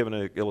just giving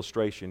an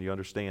illustration, you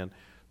understand.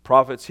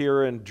 Prophets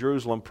here in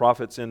Jerusalem,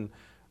 prophets in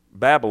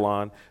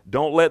Babylon.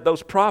 Don't let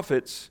those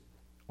prophets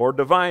or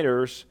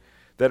diviners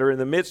that are in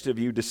the midst of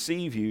you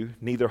deceive you,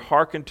 neither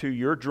hearken to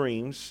your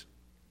dreams,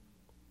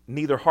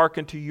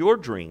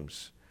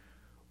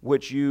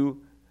 which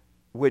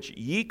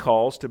ye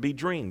cause to be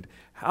dreamed.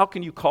 How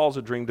can you cause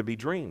a dream to be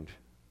dreamed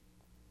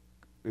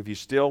if you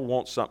still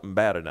want something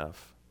bad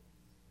enough?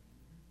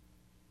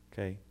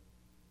 Okay.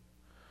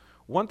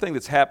 One thing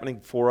that's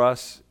happening for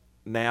us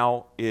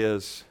now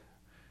is,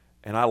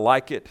 and I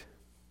like it,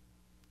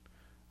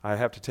 I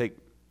have to take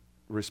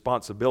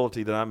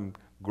responsibility that I'm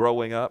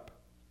growing up.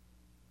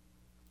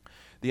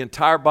 The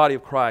entire body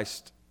of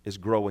Christ is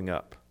growing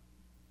up.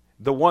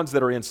 The ones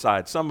that are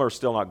inside, some are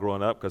still not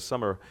growing up because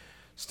some are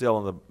still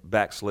in the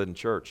backslidden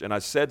church. And I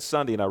said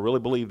Sunday, and I really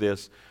believe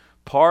this,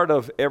 part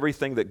of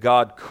everything that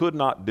God could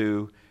not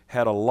do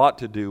had a lot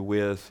to do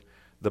with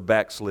the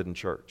backslidden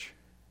church.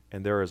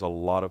 And there is a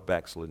lot of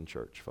backslidden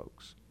church,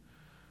 folks.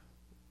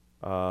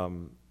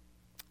 When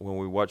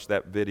we watched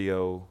that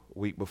video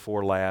week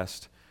before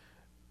last,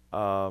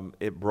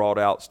 it brought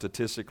out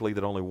statistically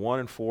that only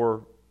 1 in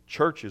 4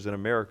 churches in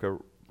America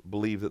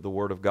believe that the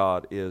Word of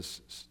God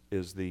is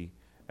the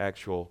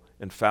actual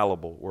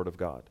infallible Word of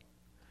God.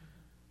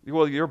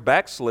 Well, you're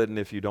backslidden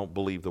if you don't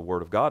believe the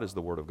Word of God is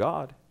the Word of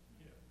God.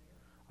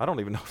 I don't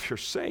even know if you're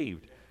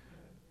saved.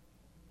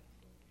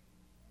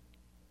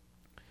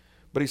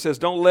 But he says,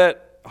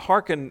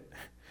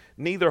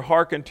 neither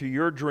hearken to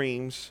your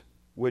dreams,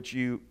 which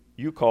you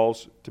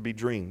cause to be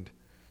dreamed.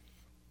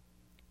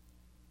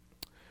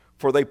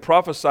 For they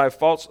prophesy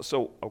false.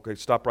 So, okay,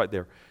 stop right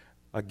there.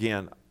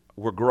 Again,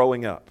 we're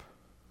growing up.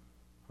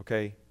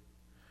 Okay?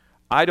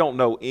 I don't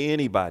know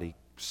anybody,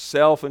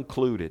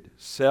 self-included,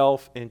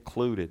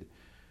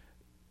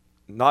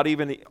 not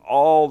even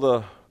all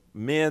the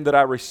men that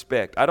I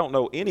respect. I don't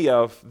know any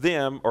of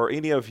them or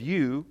any of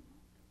you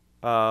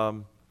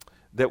that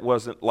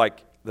wasn't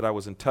like that I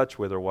was in touch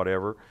with or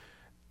whatever.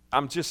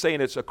 I'm just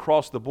saying it's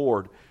across the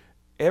board.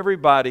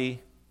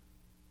 Everybody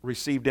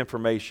received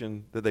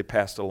information that they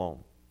passed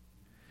along.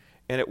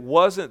 And it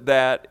wasn't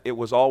that it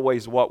was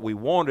always what we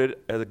wanted.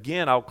 And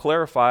again, I'll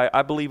clarify,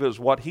 I believe it was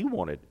what he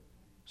wanted.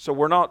 So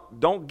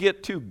don't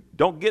get too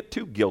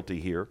guilty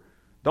here.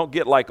 Don't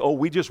get like, oh,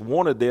 we just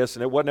wanted this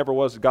and it never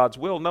was God's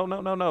will. No.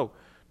 Now,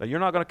 you're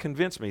not going to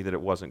convince me that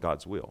it wasn't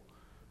God's will.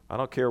 I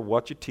don't care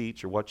what you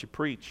teach or what you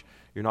preach.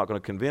 You're not going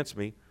to convince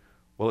me.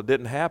 Well, it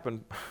didn't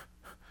happen.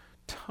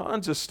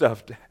 Tons of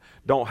stuff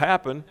don't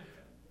happen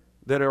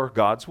that are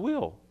God's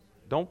will.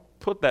 Don't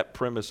put that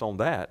premise on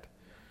that.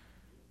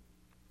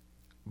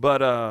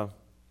 But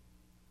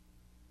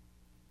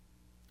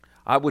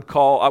I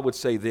would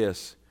say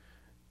this,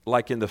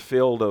 like in the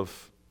field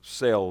of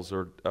sales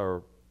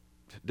or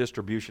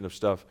distribution of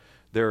stuff,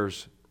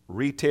 there's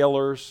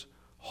retailers,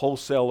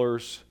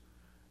 wholesalers,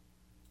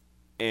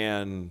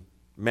 and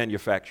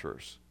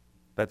manufacturers.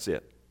 That's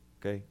it,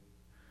 okay?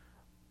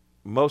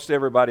 Most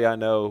everybody I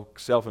know,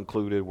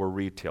 self-included, were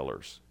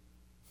retailers.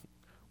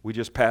 We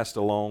just passed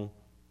along,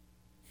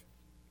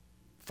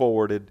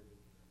 forwarded.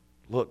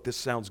 Look, this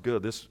sounds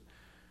good.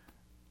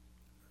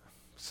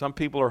 Some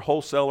people are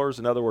wholesalers.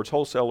 In other words,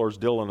 wholesalers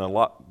deal in a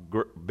lot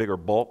bigger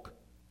bulk.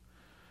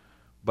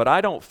 But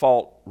I don't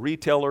fault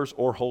retailers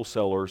or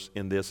wholesalers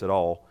in this at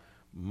all.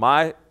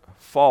 My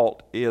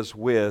fault is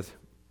with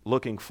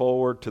looking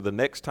forward to the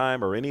next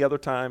time or any other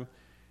time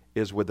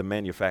is with the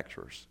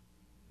manufacturers.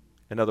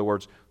 In other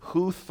words,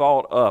 who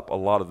thought up a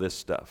lot of this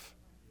stuff?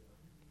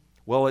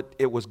 Well,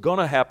 it was going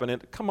to happen.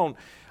 And come on,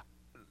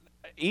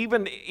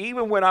 even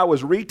when I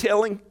was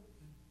retailing,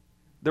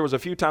 there was a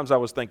few times I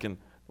was thinking,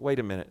 wait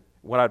a minute.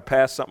 When I'd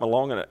pass something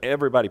along, and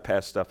everybody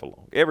passed stuff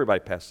along.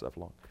 Everybody,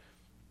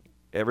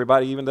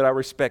 even that I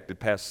respected,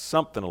 passed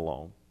something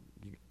along.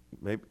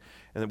 Maybe,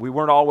 and we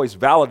weren't always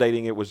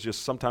validating. It was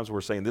just sometimes we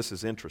were saying, this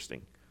is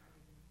interesting.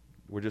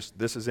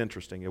 This is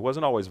interesting. It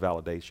wasn't always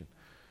validation.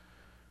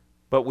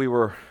 But we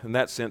were, in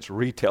that sense,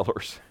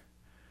 retailers.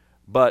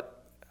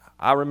 But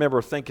I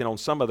remember thinking on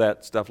some of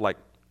that stuff like,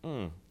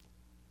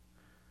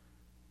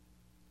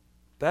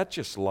 that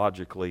just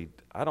logically,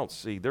 I don't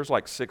see, there's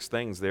like 6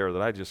 things there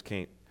that I just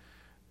can't.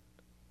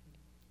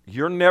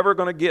 You're never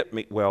going to get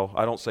me, well,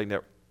 I don't say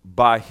never,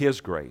 by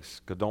His grace,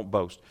 because don't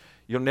boast.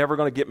 You're never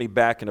going to get me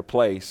back in a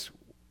place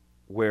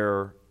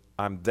where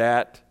I'm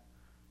that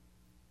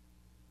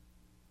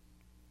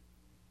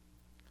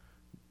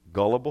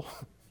gullible.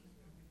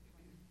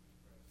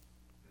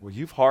 Well,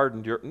 you've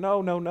hardened your,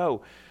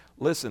 no.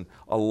 Listen,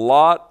 a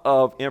lot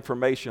of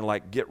information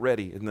like get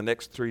ready in the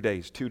next 3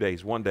 days, 2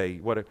 days, 1 day,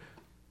 whatever.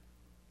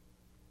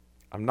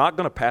 I'm not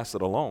going to pass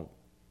it along.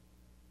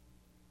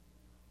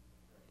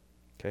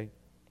 Okay?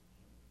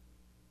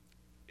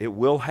 It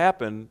will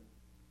happen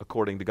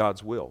according to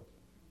God's will.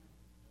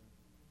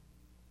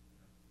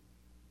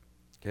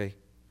 Okay?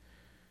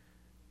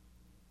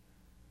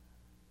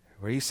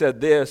 Where he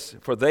said this,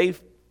 for they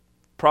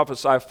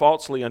prophesy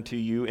falsely unto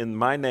you in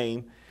my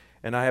name,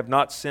 and I have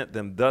not sent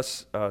them.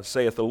 Thus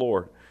saith the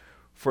Lord.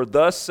 For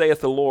thus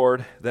saith the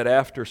Lord, that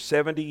after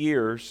 70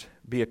 years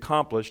be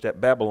accomplished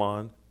at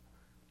Babylon.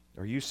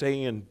 Are you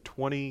saying in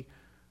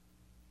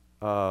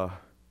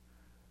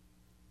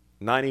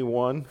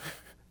 2091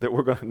 that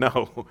we're going to?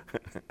 No.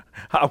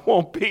 I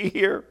won't be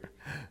here.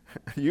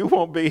 You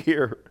won't be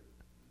here.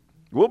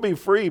 We'll be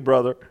free,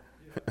 brother.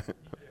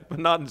 But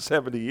not in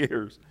 70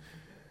 years.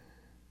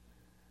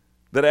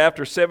 That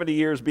after 70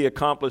 years be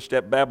accomplished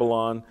at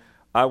Babylon,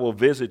 I will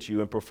visit you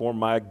and perform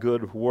my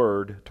good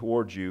word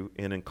towards you,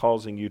 and in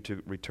causing you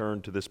to return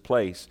to this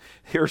place.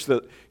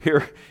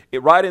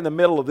 Right in the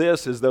middle of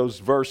this is those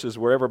verses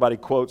where everybody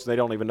quotes and they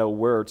don't even know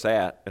where it's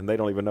at, and they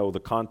don't even know the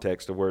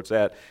context of where it's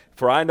at.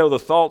 For I know the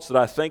thoughts that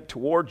I think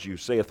towards you,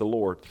 saith the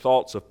Lord,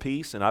 thoughts of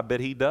peace, and I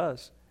bet He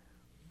does,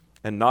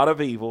 and not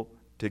of evil,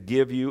 to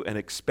give you an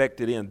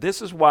expected end.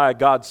 This is why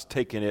God's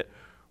taking it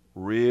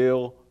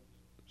real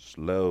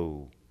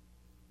slow,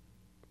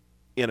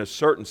 in a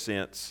certain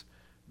sense,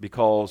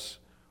 because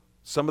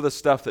some of the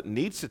stuff that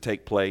needs to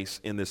take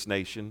place in this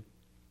nation,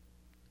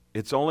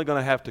 it's only going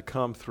to have to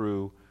come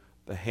through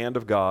the hand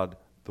of God,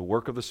 the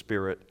work of the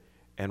Spirit,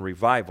 and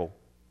revival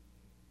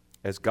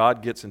as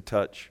God gets in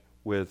touch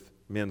with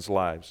men's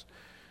lives.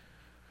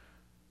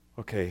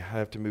 Okay, I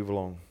have to move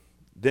along.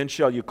 Then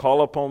shall you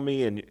call upon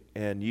me,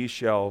 and ye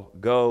shall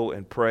go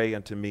and pray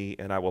unto me,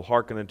 and I will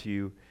hearken unto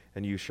you,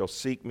 and you shall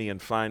seek me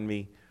and find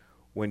me,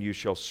 when you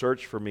shall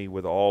search for me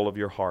with all of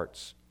your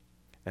hearts.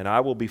 And I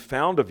will be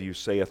found of you,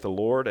 saith the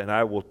Lord, and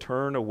I will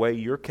turn away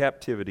your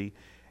captivity,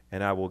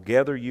 and I will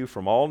gather you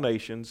from all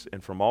nations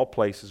and from all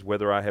places,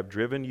 whither I have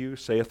driven you,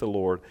 saith the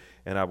Lord,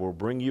 and I will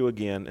bring you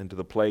again into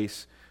the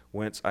place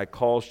whence I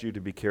caused you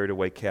to be carried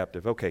away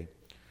captive. Okay,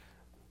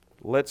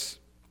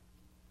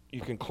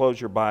 you can close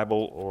your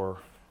Bible,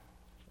 or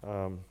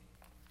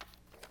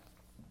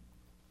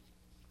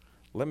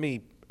let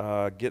me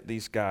get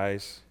these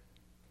guys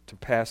to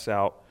pass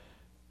out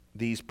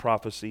these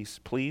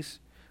prophecies, please.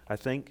 I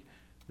think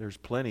there's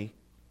plenty.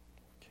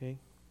 Okay.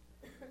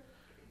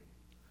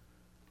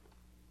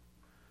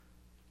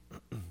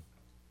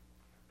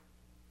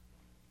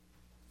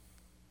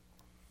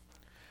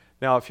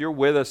 Now, if you're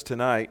with us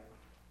tonight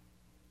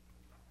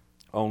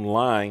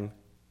online,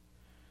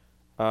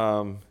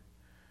 and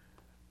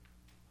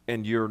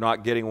you're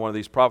not getting one of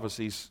these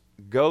prophecies,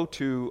 go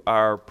to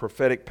our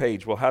prophetic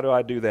page. Well, how do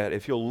I do that?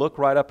 If you'll look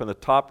right up in the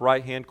top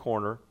right-hand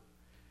corner,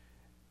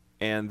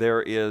 and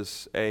there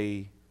is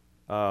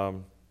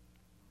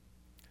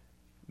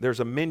there's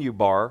a menu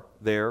bar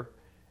there,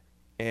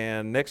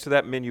 and next to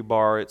that menu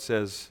bar it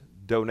says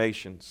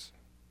donations.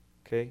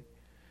 Okay?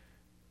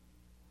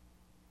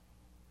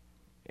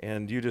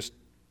 And you just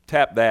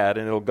tap that,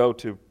 and it'll go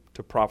to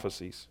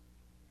prophecies.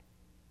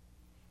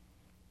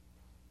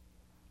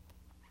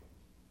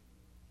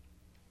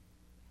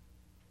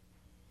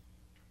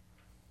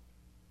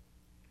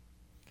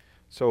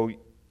 So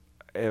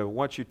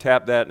once you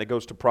tap that and it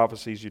goes to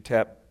prophecies, you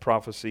tap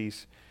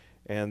prophecies,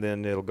 and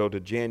then it'll go to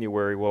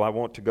January. Well, I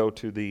want to go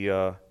to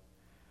the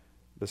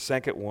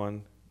second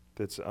one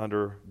that's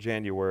under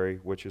January,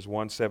 which is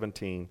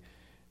 117,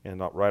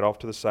 and right off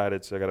to the side, I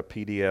got a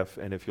PDF,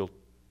 and if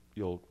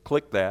you'll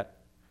click that,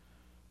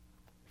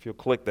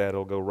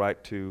 it'll go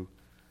right to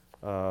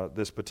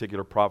this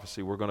particular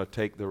prophecy. We're going to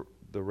take the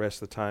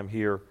rest of the time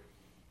here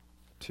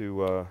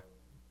to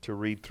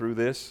read through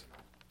this,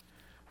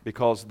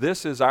 because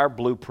this is our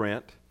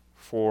blueprint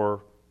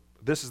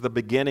this is the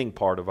beginning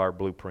part of our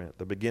blueprint,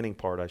 the beginning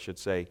part, I should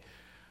say,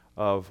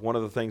 of one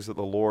of the things that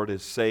the Lord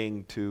is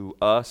saying to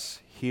us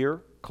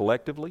here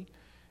collectively,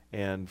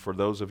 and for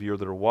those of you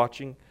that are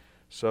watching.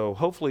 So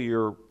hopefully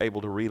you're able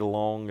to read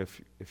along.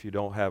 If you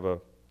don't have a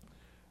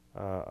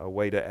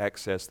way to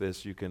access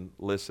this, you can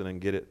listen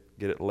and get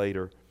it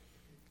later.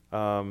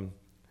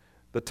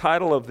 The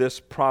title of this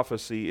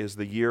prophecy is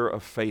The Year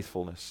of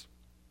Faithfulness.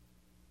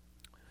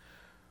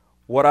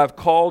 What I've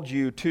called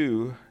you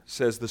to,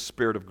 says the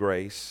Spirit of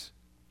grace,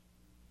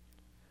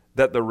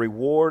 that the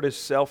reward is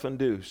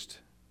self-induced,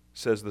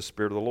 says the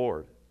Spirit of the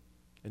Lord.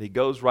 And he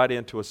goes right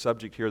into a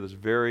subject here that's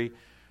very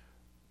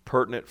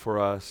pertinent for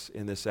us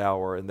in this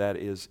hour, and that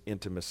is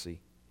intimacy.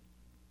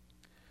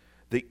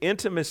 The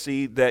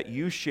intimacy that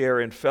you share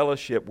in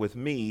fellowship with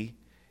me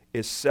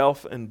is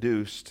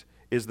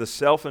the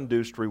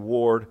self-induced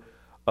reward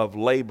of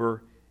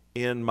labor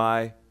in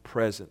my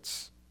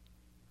presence.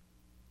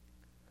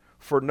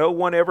 For no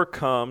one ever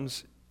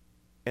comes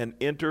and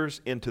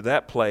enters into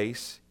that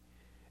place,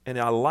 and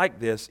I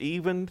like this,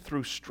 even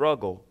through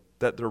struggle,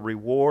 that the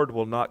reward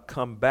will not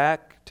come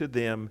back to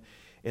them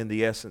in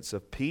the essence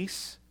of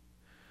peace,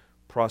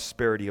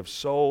 prosperity of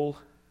soul,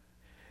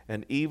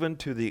 and even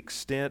to the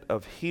extent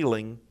of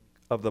healing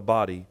of the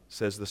body,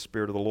 says the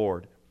Spirit of the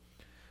Lord.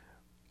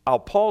 I'll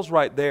pause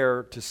right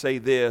there to say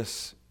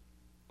this.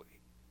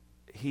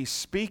 He's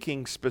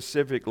speaking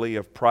specifically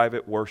of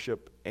private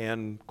worship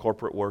and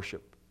corporate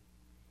worship.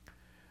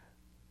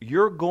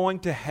 You're going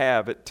to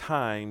have at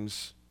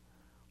times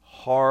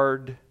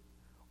hard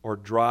or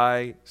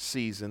dry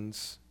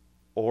seasons,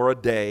 or a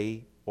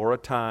day or a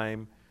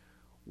time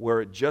where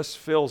it just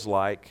feels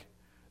like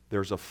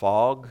there's a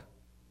fog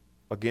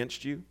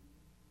against you.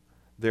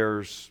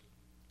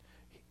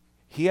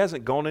 He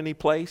hasn't gone any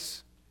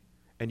place,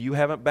 and you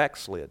haven't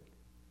backslid.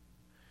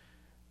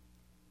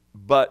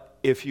 But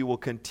if you will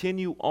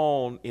continue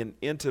on in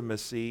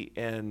intimacy,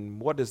 and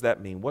what does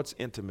that mean? What's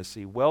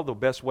intimacy? Well, the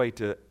best way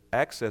to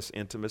access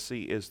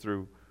intimacy is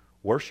through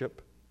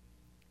worship,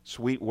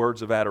 sweet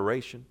words of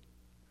adoration.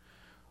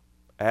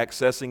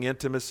 Accessing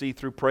intimacy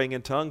through praying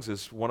in tongues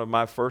is one of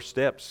my first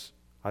steps.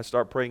 I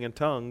start praying in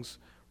tongues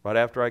right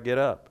after I get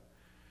up.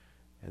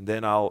 And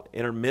then I'll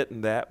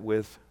intermittent that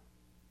with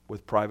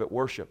private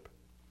worship.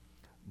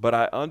 But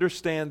I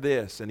understand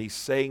this, and he's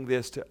saying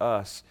this to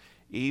us,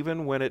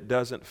 even when it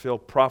doesn't feel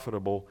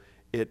profitable,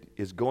 it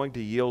is going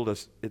to yield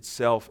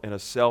itself in a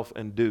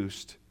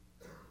self-induced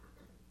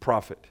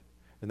profit.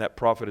 And that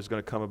profit is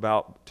going to come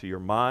about to your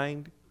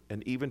mind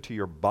and even to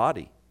your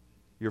body.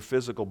 Your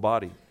physical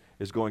body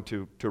is going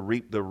to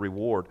reap the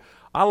reward.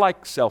 I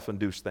like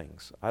self-induced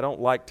things. I don't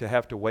like to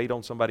have to wait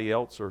on somebody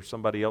else or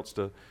somebody else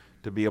to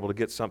be able to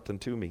get something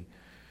to me.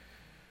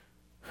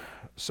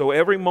 So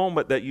every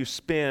moment that you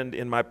spend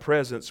in my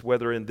presence,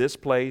 whether in this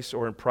place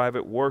or in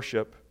private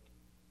worship,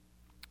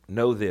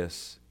 know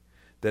this,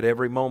 that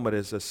every moment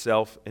is a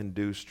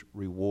self-induced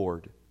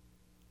reward.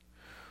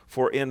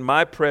 For in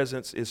my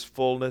presence is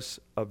fullness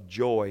of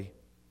joy.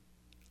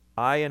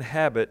 I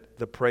inhabit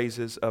the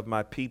praises of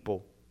my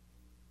people.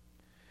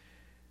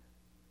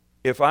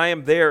 If I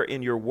am there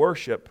in your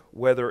worship,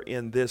 whether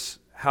in this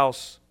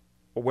house,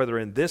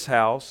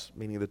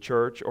 meaning the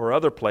church, or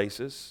other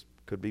places,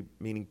 could be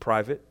meaning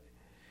private,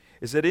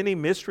 is it any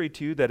mystery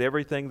to you that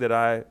everything that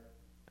I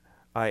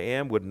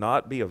am would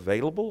not be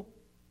available?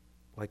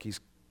 Like he's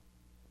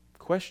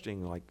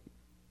questioning, like,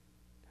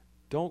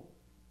 don't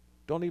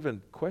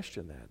even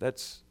question that.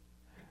 That's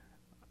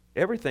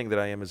everything that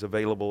I am is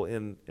available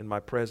in my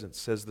presence,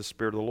 says the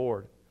Spirit of the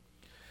Lord.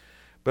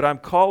 But I'm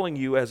calling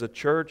you as a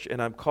church, and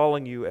I'm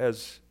calling you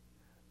as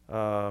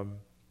a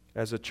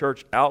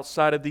church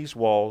outside of these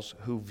walls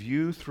who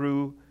view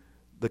through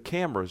the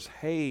cameras.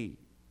 Hey,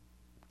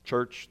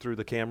 church through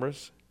the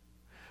cameras.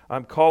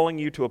 I'm calling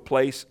you to a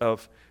place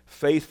of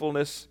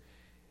faithfulness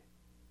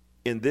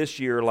in this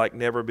year like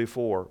never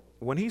before.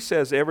 When he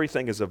says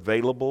everything is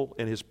available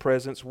in his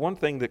presence, one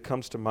thing that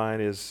comes to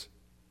mind is,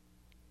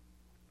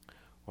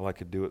 well, I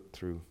could do it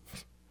through,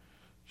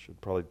 should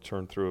probably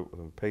turn through it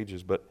with the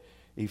pages, but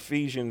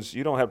Ephesians,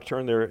 you don't have to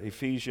turn there,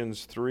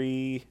 Ephesians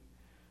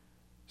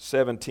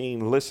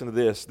 3:17. Listen to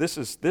this. This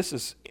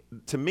is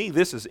to me,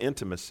 this is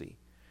intimacy,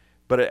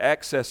 but it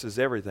accesses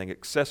everything,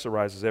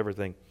 accessorizes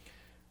everything.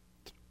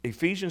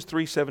 Ephesians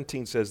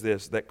 3:17 says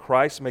this, that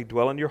Christ may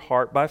dwell in your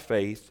heart by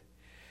faith,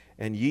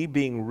 and ye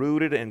being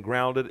rooted and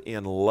grounded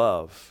in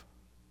love.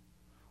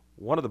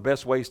 One of the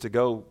best ways to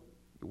go,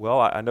 well,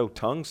 I know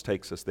tongues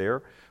takes us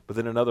there, but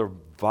then another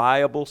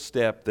viable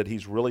step that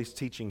he's really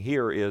teaching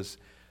here is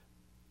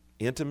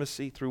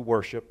intimacy through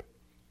worship.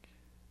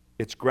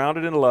 It's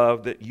grounded in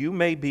love, that you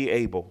may be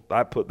able,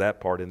 I put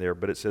that part in there,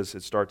 but it says,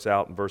 it starts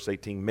out in verse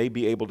 18, may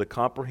be able to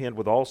comprehend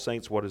with all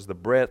saints what is the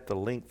breadth, the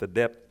length, the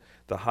depth,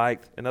 the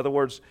height. In other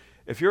words,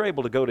 if you're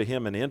able to go to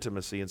him in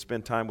intimacy and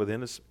spend time with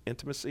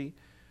intimacy,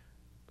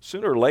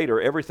 sooner or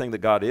later, everything that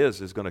God is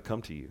going to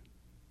come to you.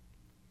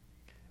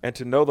 And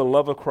to know the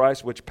love of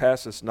Christ which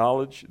passeth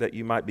knowledge, that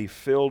you might be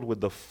filled with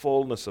the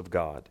fullness of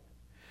God.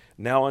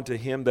 Now unto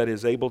him that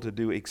is able to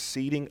do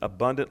exceeding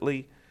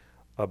abundantly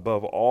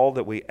above all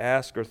that we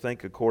ask or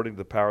think, according to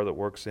the power that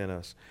works in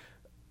us.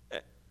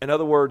 In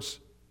other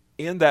words,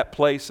 in that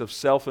place of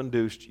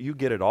self-induced, you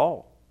get it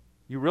all.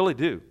 You really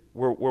do.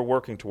 We're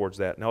working towards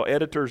that. Now,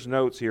 editor's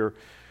notes here,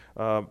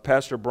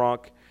 Pastor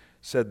Bronk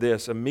said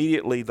this,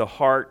 immediately the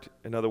heart,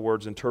 in other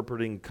words,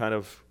 interpreting kind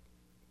of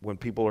when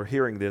people are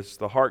hearing this,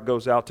 the heart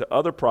goes out to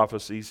other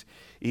prophecies,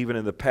 even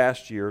in the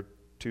past year,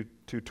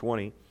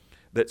 220,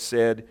 that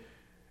said,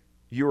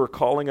 you are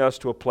calling us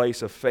to a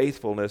place of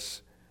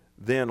faithfulness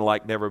then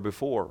like never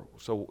before.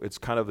 So it's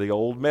kind of the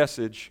old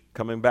message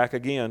coming back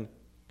again.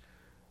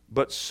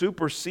 But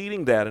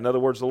superseding that, in other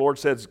words, the Lord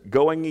says,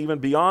 going even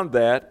beyond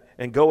that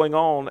and going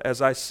on,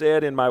 as I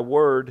said in my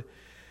word,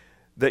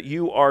 that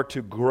you are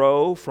to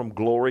grow from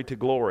glory to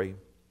glory.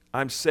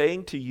 I'm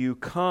saying to you,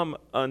 come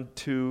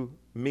unto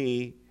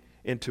me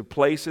into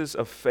places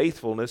of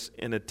faithfulness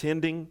in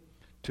attending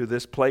to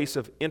this place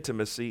of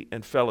intimacy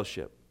and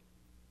fellowship.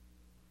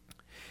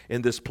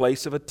 In this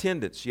place of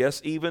attendance,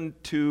 yes, even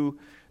to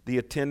the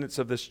attendance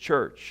of this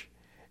church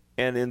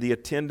and in the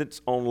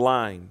attendance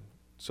online.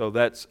 So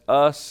that's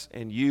us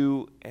and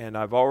you, and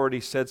I've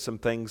already said some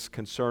things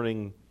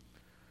concerning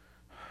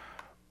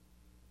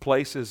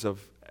places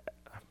of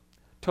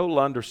total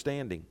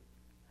understanding.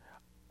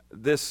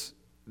 This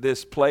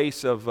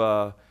place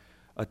of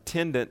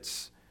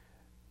attendance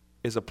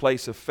is a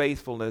place of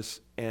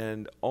faithfulness,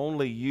 and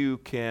only you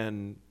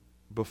can,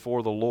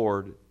 before the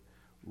Lord,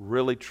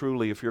 really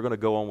truly, if you're going to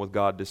go on with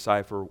God,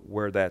 decipher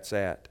where that's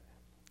at.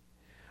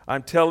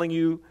 I'm telling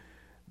you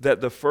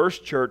that the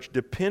first church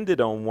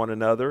depended on one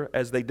another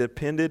as they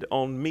depended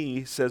on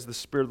me, says the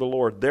Spirit of the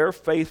Lord. Their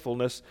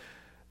faithfulness,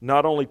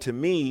 not only to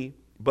me,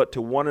 but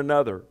to one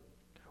another,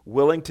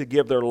 willing to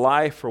give their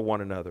life for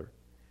one another.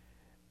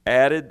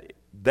 Added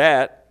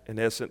that, in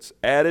essence,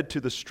 added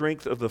to the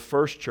strength of the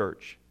first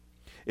church.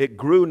 It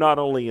grew not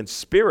only in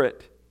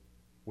spirit,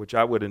 which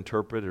I would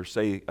interpret or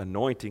say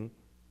anointing,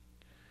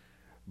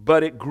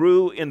 but it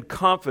grew in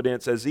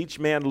confidence as each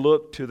man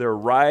looked to their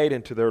right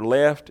and to their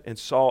left and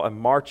saw a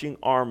marching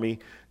army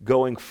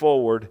going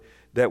forward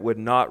that would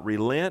not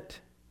relent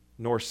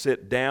nor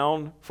sit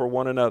down for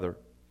one another.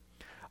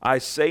 I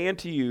say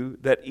unto you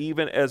that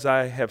even as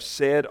I have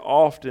said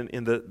often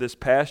in this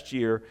past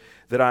year,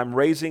 that I'm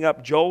raising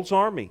up Joel's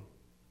army.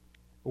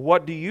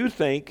 What do you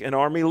think an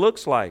army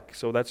looks like?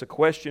 So that's a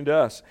question to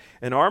us.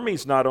 An army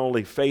is not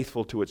only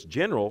faithful to its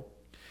general,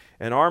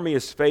 an army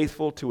is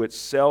faithful to its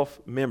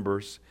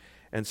self-members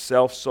and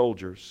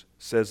self-soldiers,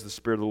 says the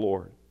Spirit of the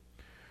Lord.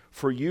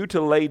 For you to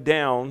lay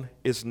down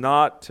is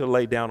not to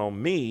lay down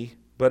on me,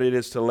 but it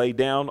is to lay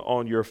down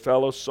on your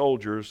fellow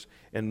soldiers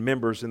and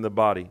members in the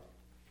body.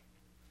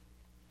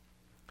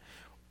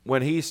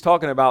 When he's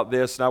talking about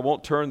this, and I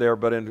won't turn there,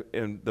 but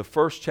in the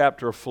first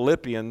chapter of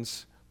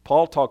Philippians,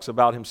 Paul talks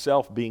about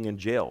himself being in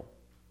jail.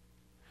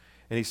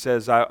 And he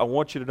says, I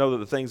want you to know that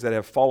the things that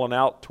have fallen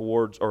out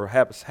towards, or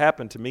has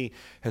happened to me,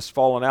 has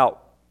fallen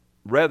out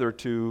rather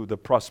to the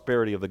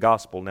prosperity of the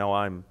gospel. Now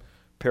I'm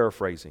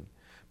paraphrasing.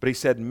 But he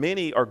said,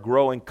 many are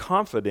growing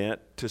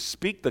confident to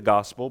speak the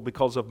gospel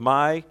because of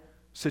my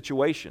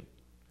situation.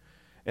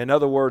 In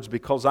other words,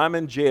 because I'm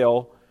in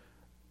jail,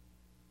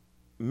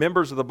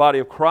 members of the body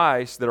of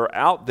Christ that are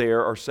out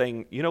there are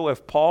saying, you know,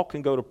 if Paul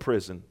can go to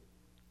prison,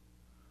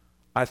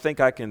 I think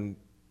I can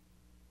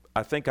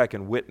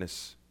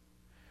witness.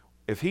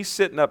 If he's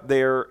sitting up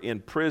there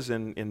in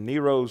prison, in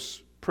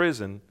Nero's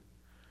prison,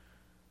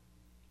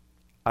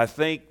 I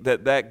think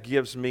that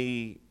gives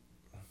me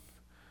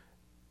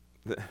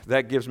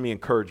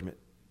encouragement.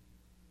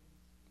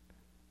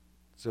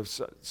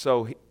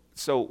 So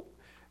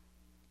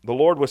the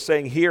Lord was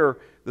saying here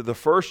that the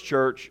first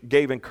church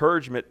gave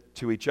encouragement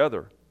to each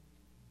other,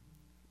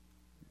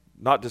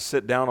 not to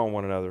sit down on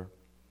one another.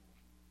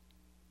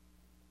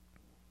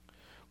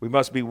 We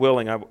must be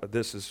willing,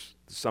 this is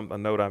a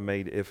note I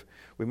made, if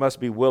we must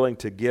be willing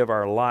to give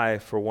our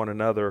life for one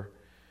another.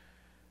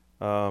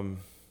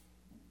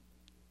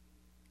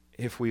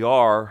 If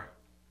we're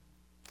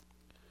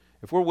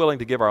willing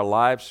to give our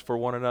lives for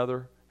one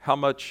another, how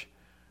much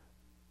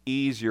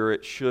easier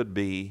it should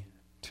be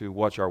to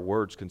watch our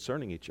words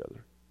concerning each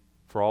other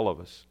for all of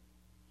us.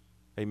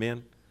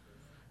 Amen?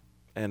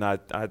 And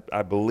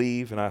I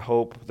believe and I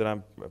hope that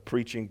I'm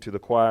preaching to the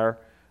choir.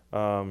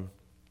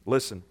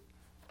 Listen,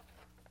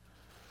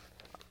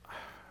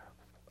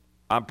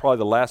 I'm probably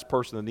the last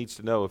person that needs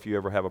to know if you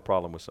ever have a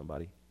problem with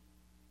somebody.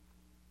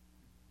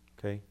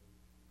 Okay?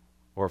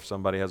 Or if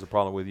somebody has a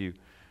problem with you.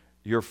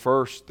 Your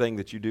first thing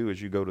that you do is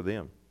you go to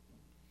them.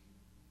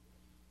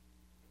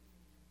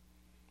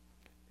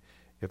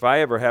 If I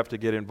ever have to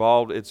get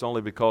involved, it's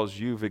only because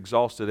you've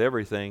exhausted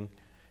everything.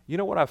 You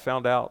know what I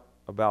found out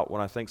about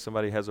when I think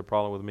somebody has a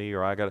problem with me,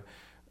 or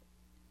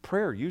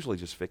prayer usually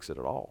just fix it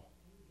at all.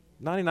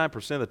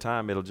 99% of the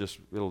time it'll just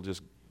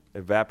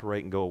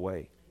evaporate and go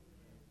away.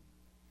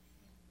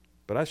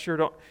 But I sure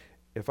don't.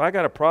 If I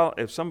got a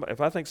problem,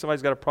 if I think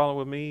somebody's got a problem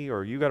with me,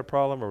 or you got a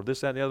problem, or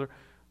this, that, and the other,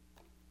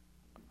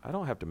 I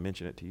don't have to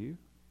mention it to you.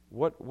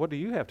 What do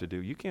you have to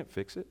do? You can't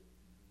fix it.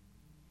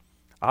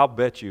 I'll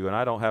bet you, and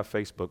I don't have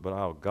Facebook, but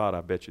oh God,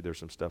 I bet you there's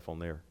some stuff on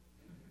there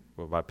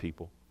with my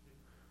people.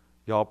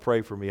 Y'all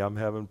pray for me. I'm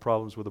having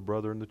problems with a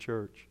brother in the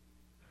church.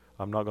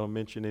 I'm not going to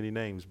mention any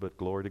names, but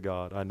glory to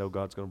God. I know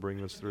God's going to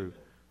bring us through.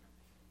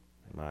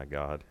 My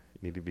God,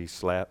 you need to be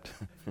slapped.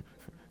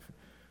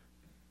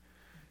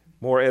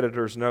 More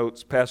editor's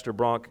notes. Pastor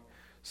Bronk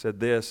said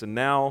this, and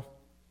now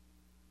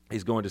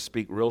he's going to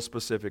speak real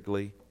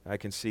specifically. I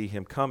can see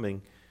him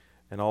coming,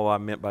 and all I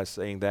meant by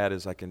saying that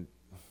is I can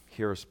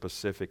hear a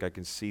specific. I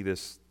can see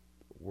this,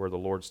 where the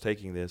Lord's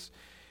taking this.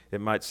 It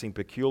might seem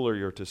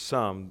peculiar to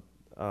some,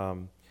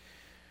 and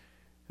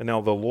now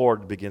the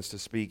Lord begins to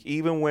speak.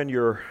 Even when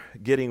you're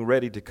getting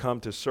ready to come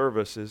to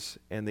services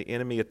and the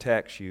enemy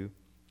attacks you,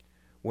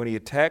 when he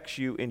attacks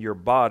you in your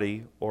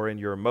body or in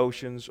your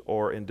emotions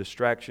or in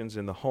distractions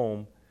in the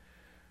home,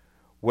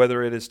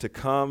 whether it is to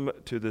come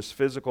to this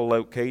physical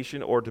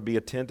location or to be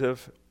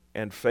attentive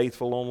and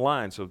faithful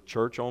online. So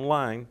church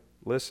online,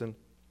 listen,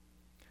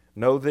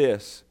 know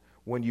this,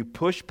 when you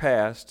push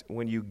past,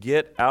 when you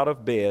get out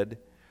of bed,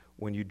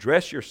 when you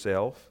dress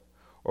yourself,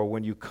 or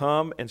when you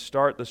come and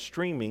start the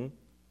streaming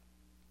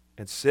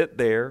and sit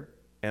there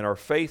and are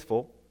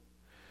faithful,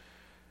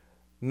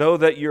 know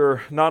that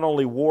you're not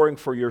only warring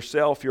for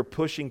yourself, you're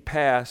pushing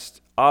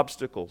past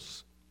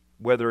obstacles,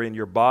 whether in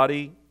your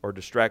body or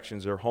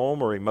distractions at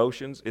home or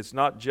emotions. It's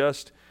not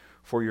just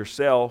for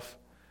yourself,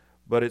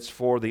 but it's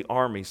for the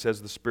army,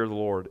 says the Spirit of the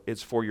Lord.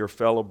 It's for your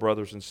fellow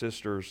brothers and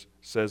sisters,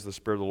 says the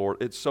Spirit of the Lord.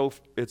 It's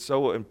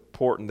so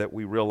important that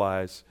we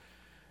realize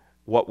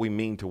what we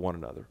mean to one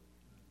another.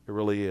 It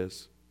really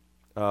is.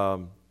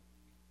 The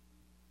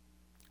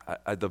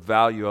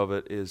value of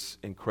it is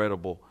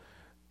incredible.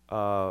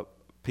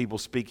 People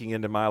speaking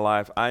into my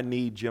life. I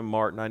need Jim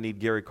Martin. I need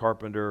Gary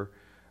Carpenter.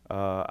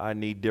 I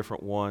need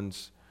different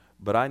ones.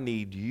 But I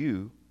need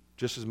you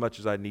just as much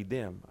as I need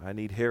them. I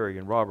need Harry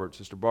and Robert,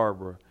 Sister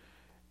Barbara,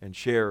 and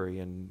Sherry,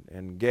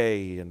 and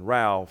Gay, and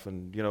Ralph,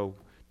 and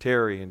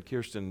Terry, and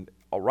Kirsten,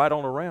 right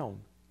on around.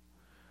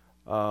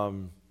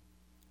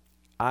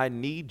 I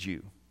need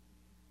you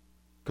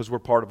because we're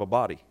part of a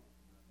body,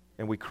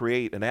 and we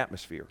create an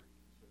atmosphere.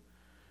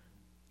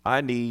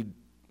 He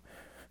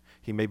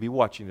may be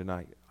watching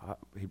tonight.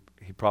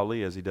 He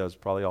probably is. He does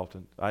probably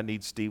often. I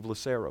need Steve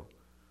Lucero.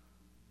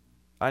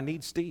 I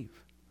need Steve.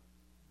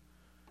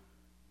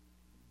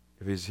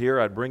 If he's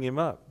here, I'd bring him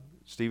up.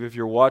 Steve, if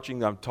you're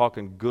watching, I'm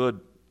talking good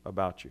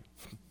about you.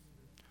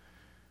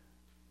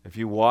 If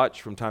you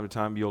watch from time to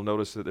time, you'll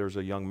notice that there's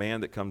a young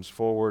man that comes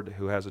forward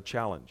who has a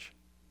challenge.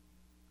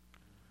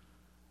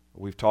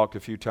 We've talked a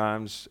few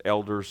times,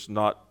 elders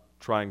not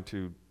trying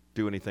to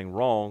do anything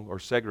wrong or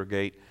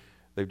segregate.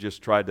 They've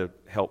just tried to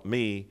help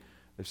me.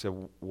 They said,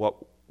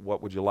 what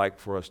would you like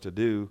for us to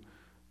do?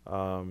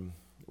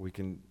 We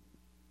can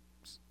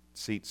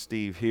seat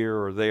Steve here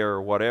or there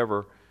or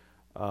whatever,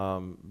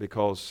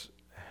 because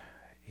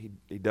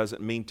he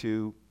doesn't mean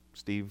to.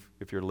 Steve,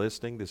 if you're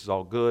listening, this is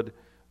all good.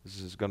 This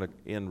is going to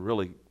end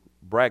really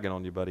bragging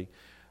on you, buddy.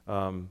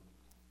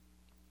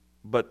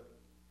 But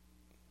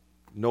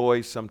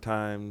noise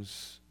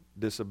sometimes,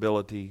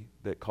 disability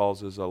that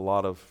causes a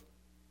lot of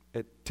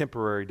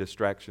temporary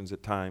distractions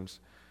at times.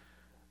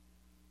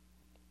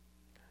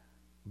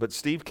 But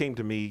Steve came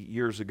to me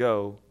years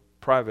ago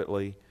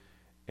privately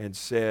and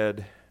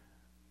said,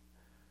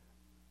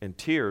 in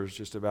tears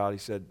just about, he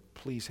said,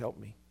 please help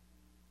me.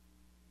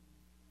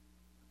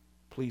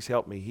 Please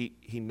help me.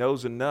 He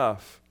knows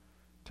enough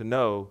to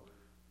know.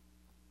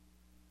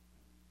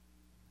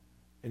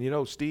 And you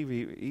know,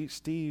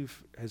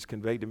 Steve has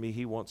conveyed to me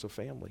he wants a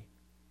family.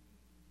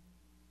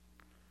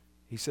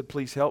 He said,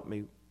 please help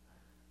me.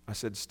 I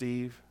said,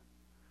 Steve,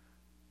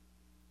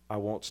 I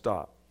won't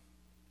stop.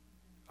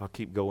 I'll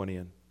keep going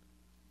in.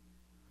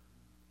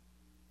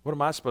 What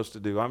am I supposed to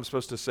do? I'm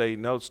supposed to say,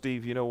 no,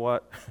 Steve, you know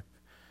what?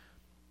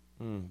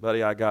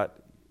 Buddy, I got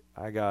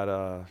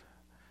a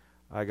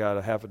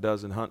half a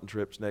dozen hunting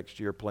trips next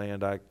year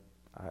planned. I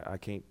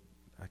can't.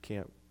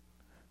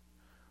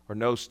 Or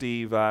no,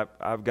 Steve,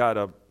 I've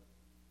got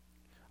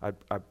I'd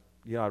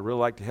really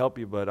like to help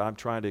you, but I'm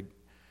trying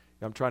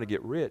to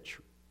get rich.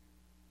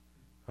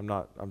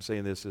 I'm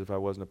saying this as if I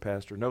wasn't a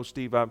pastor. No,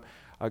 Steve,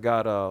 I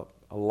got a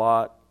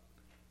lot.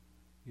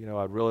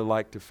 I'd really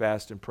like to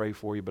fast and pray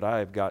for you, but I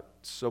have got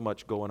so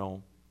much going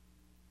on.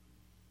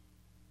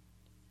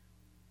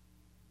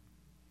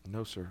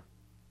 No, sir.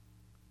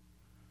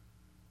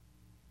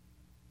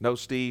 No,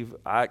 Steve,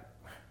 I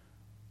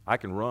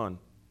can run.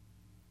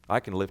 I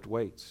can lift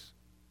weights.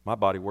 My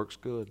body works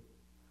good.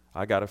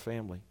 I got a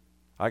family.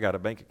 I got a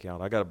bank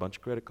account. I got a bunch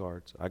of credit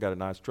cards. I got a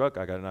nice truck.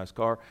 I got a nice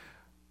car.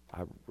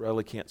 I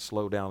really can't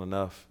slow down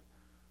enough.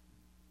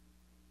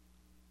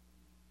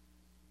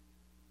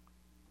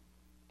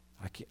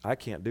 I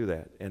can't do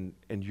that. And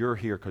you're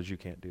here because you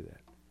can't do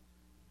that.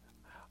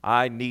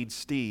 I need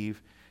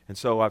Steve. And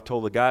so I've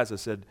told the guys, I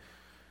said,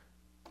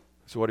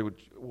 so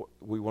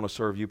we want to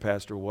serve you,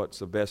 Pastor. What's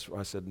the best?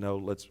 I said,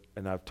 no,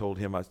 and I've told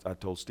him, I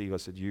told Steve, I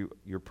said,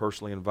 you're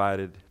personally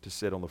invited to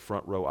sit on the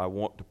front row. I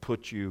want to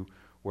put you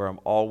where I'm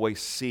always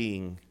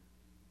seeing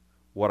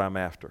what I'm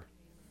after.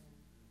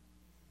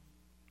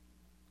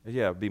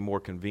 Yeah, it'd be more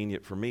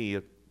convenient for me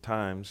at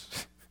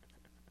times.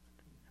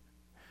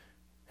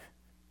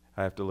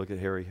 I have to look at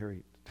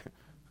Harry,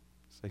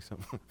 say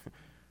something.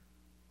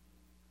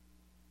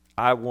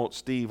 I want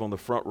Steve on the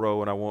front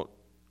row, and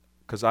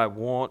because I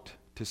want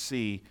to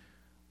see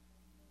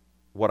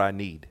what I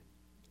need.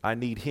 I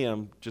need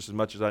him just as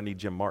much as I need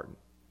Jim Martin.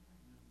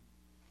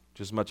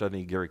 Just as much as I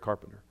need Gary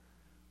Carpenter.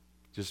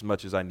 Just as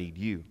much as I need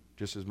you.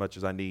 Just as much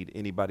as I need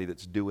anybody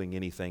that's doing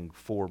anything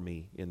for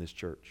me in this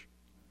church.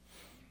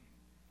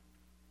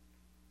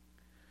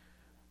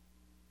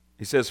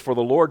 He says, for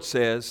the Lord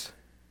says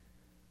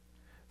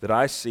that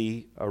I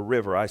see a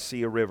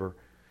river,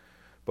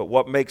 but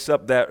what makes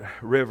up that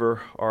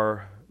river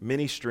are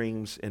many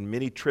streams and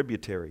many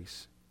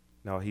tributaries.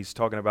 Now, he's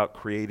talking about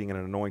creating an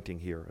anointing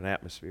here, an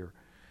atmosphere.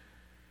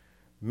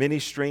 Many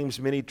streams,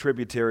 many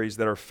tributaries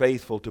that are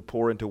faithful to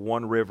pour into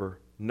one river.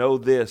 Know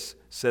this,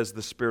 says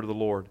the Spirit of the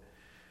Lord,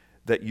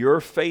 that your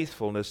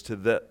faithfulness to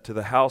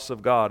the house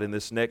of God in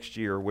this next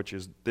year, which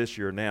is this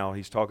year now,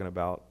 he's talking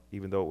about,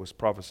 even though it was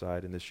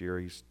prophesied in this year,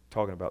 he's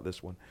talking about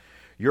this one.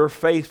 Your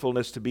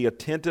faithfulness to be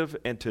attentive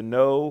and to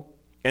know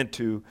and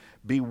to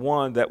be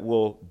one that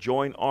will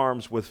join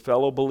arms with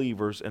fellow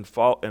believers and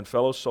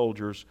fellow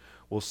soldiers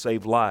will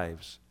save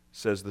lives,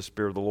 says the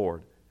Spirit of the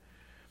Lord.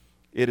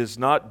 It is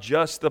not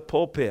just the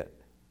pulpit.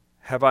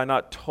 Have I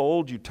not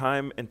told you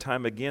time and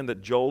time again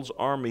that Joel's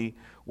army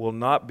will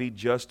not be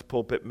just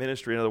pulpit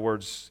ministry? In other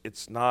words,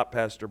 it's not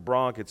Pastor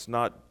Bronk, it's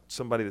not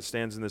somebody that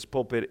stands in this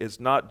pulpit. It's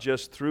not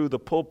just through the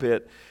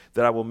pulpit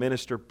that I will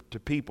minister to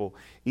people.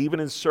 Even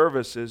in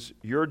services,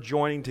 you're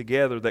joining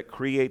together that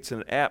creates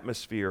an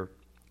atmosphere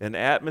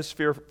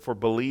for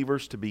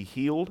believers to be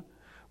healed,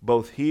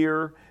 both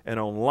here and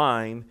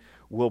online,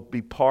 will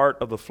be part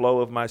of the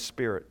flow of my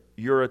Spirit.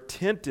 Your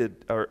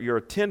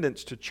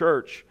attendance to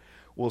church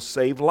will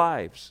save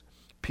lives.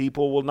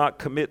 People will not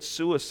commit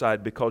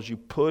suicide because you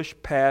push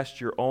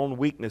past your own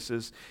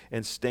weaknesses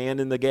and stand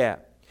in the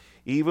gap.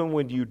 Even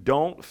when you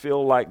don't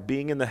feel like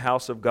being in the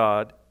house of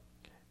God,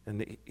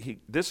 and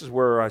this is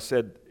where I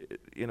said,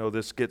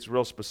 this gets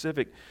real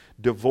specific.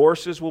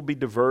 Divorces will be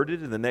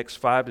diverted in the next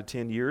 5 to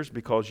 10 years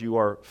because you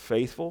are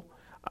faithful.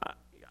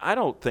 I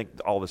don't think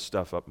all this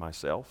stuff up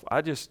myself.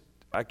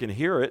 I can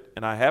hear it,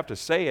 and I have to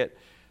say it.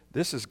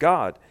 This is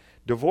God.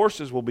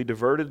 Divorces will be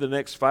diverted the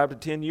next 5 to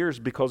 10 years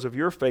because of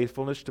your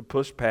faithfulness to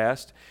push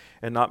past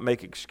and not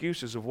make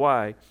excuses of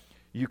why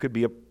you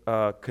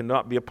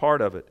cannot be a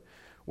part of it.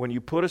 When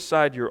you put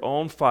aside your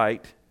own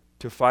fight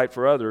to fight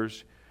for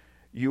others,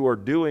 you are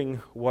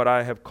doing what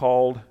I have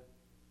called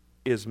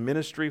is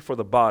ministry for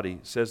the body,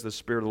 says the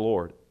Spirit of the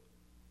Lord.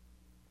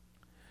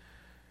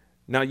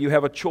 Now you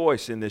have a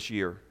choice in this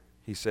year,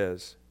 he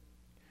says.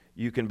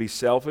 You can be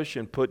selfish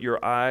and put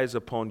your eyes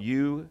upon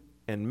you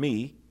and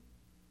me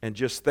and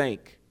just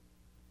think,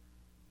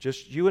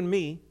 just you and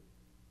me.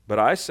 But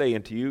I say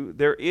unto you,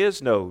 there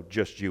is no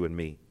just you and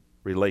me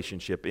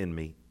relationship in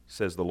me,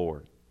 says the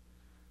Lord.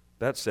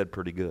 That said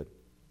pretty good,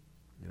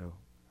 and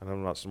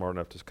I'm not smart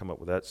enough to come up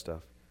with that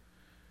stuff.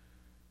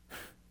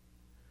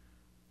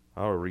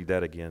 I'll read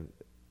that again,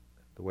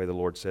 the way the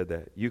Lord said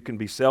that. You can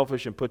be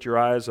selfish and put your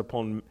eyes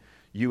upon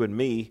you and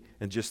me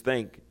and just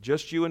think,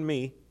 just you and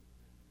me.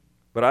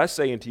 But I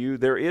say unto you,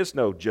 there is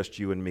no just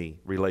you and me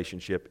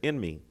relationship in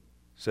me,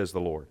 says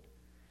the Lord.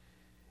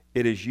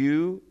 It is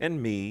you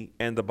and me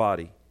and the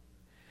body.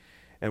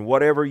 And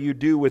whatever you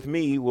do with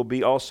me will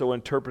be also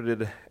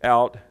interpreted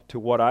out to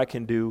what I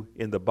can do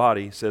in the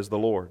body, says the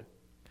Lord.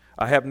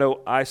 I have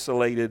no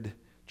isolated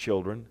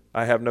children.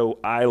 I have no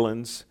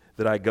islands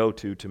that I go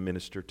to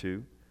minister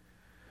to.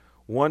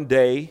 One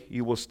day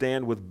you will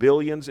stand with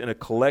billions in a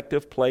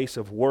collective place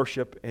of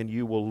worship, and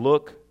you will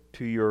look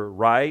to your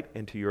right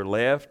and to your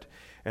left,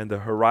 and the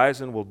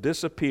horizon will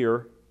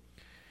disappear,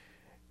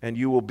 and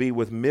you will be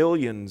with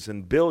millions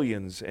and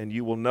billions, and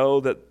you will know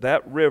that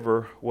that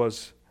river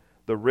was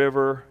the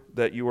river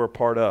that you were a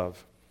part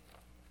of.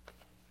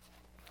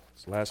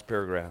 This last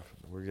paragraph.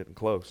 We're getting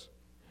close.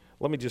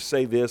 Let me just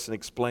say this and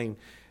explain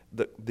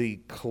the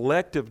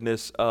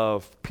collectiveness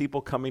of people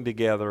coming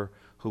together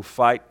who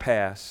fight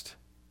past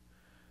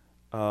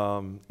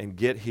and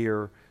get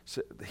here.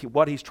 So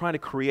what he's trying to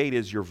create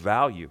is your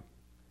value,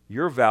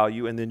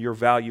 and then your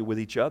value with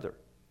each other.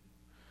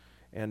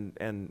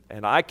 And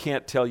I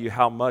can't tell you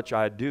how much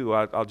I do.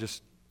 I'll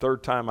just,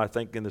 third time I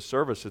think in the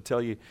service, to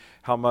tell you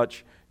how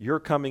much you're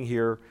coming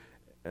here,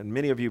 and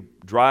many of you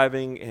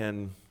driving,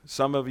 and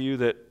some of you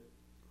that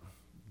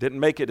didn't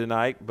make it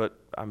tonight, but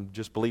I'm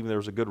just believing there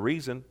was a good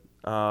reason.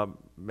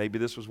 Maybe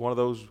this was one of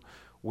those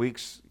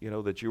weeks,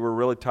 that you were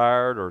really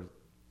tired or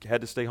had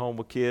to stay home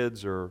with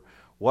kids or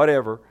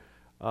whatever.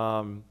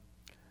 But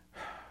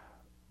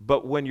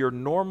when you're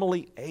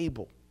normally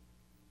able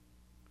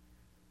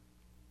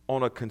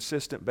on a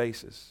consistent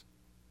basis,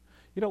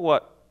 you know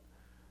what?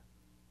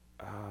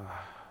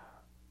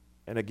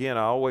 And again,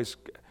 I always,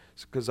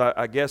 because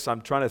I guess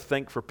I'm trying to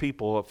think for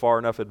people far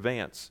enough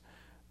advance.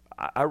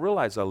 I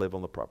realize I live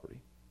on the property.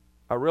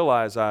 I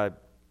realize I'm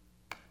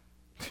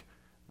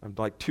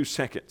like 2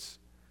 seconds.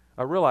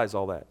 I realize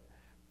all that.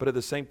 But at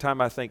the same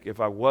time, I think if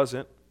I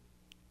wasn't,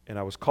 and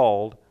I was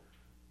called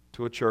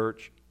to a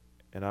church,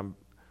 and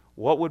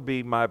what would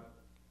be my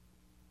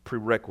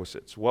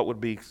prerequisites? What would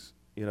be,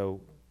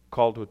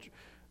 called to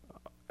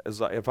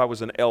if I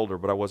was an elder,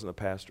 but I wasn't a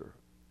pastor?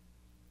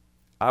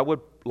 I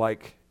would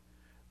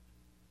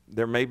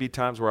there may be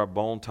times where I'm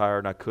bone tired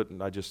and I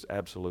couldn't,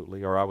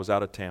 absolutely, or I was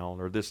out of town,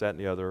 or this, that, and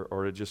the other,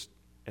 or it just,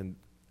 and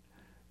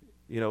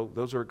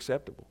those are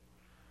acceptable.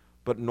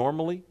 But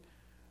normally,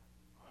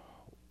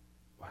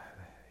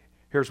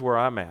 here's where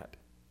I'm at.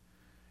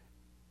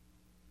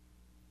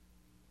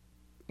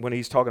 When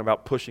he's talking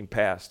about pushing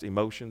past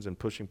emotions and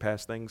pushing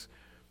past things,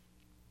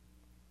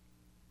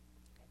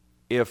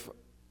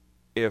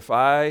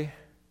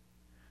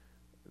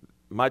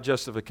 my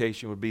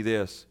justification would be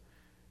this: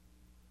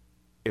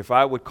 if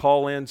I would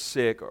call in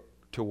sick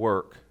to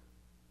work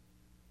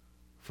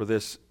for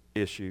this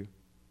issue,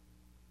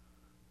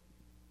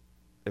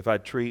 if I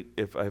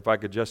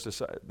could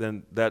justify,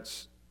 then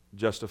that's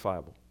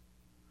justifiable.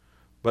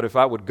 But if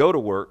I would go to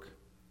work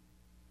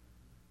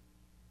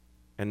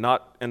and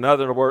not, in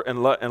other words,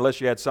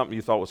 unless you had something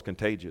you thought was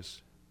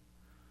contagious,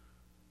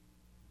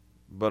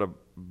 but a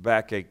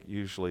backache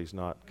usually is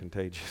not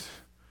contagious,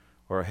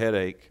 or a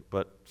headache,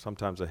 but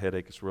sometimes a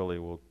headache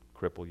will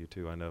cripple you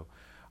too, I know.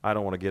 I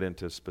don't want to get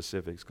into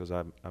specifics because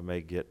I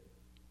may get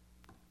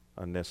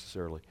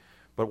unnecessarily.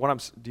 But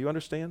do you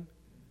understand?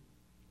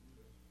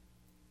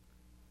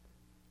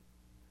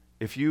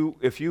 If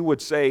you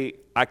would say,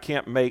 I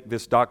can't make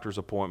this doctor's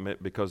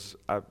appointment because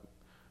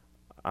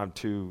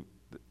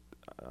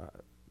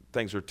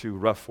things are too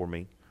rough for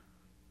me,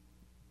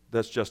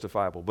 that's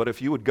justifiable. But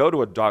if you would go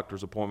to a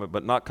doctor's appointment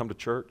but not come to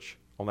church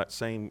on that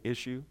same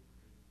issue,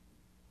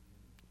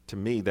 to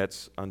me,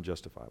 that's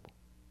unjustifiable.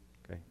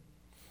 Okay?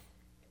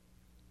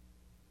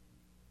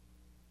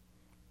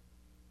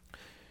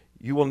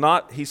 You will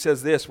not, he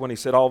says this when he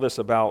said all this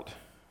about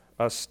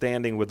us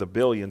standing with the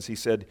billions, he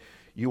said,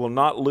 you will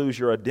not lose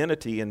your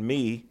identity in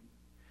me.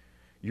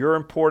 Your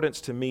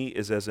importance to me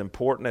is as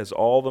important as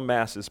all the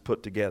masses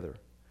put together.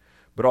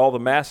 But all the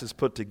masses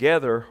put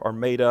together are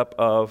made up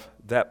of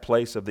that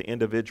place of the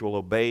individual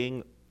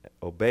obeying.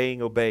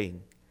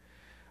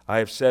 I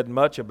have said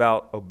much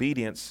about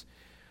obedience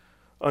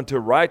unto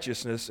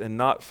righteousness and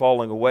not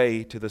falling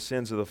away to the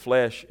sins of the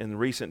flesh in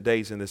recent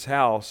days in this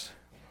house.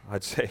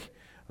 I'd say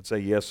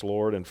yes,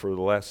 Lord, and for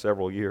the last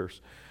several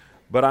years.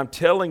 But I'm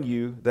telling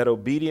you that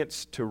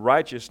obedience to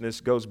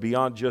righteousness goes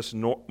beyond just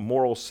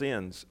moral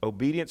sins.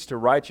 Obedience to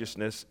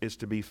righteousness is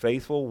to be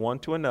faithful one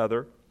to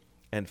another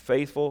and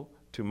faithful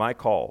to my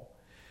call.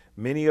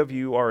 Many of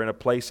you are in a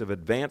place of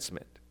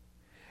advancement.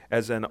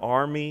 As an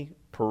army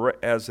parade,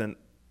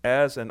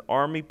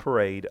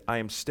 I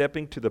am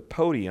stepping to the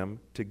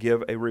podium to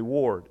give a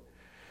reward.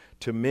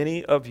 To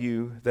many of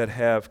you that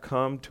have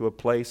come to a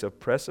place of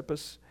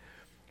precipice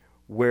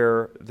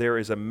where there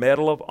is a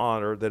medal of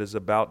honor that is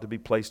about to be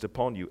placed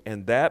upon you.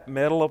 And that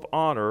medal of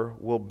honor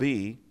will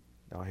be,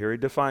 now here he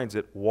defines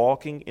it,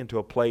 walking into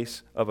a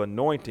place of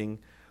anointing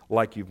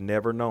like you've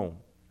never known.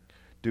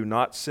 Do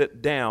not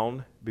sit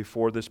down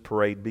before this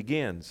parade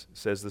begins,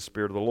 says the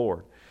Spirit of the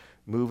Lord.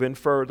 Move in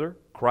further,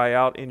 cry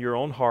out in your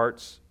own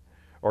hearts,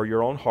 or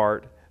your own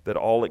heart, that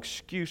all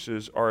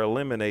excuses are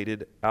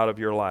eliminated out of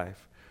your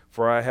life.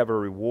 For I have a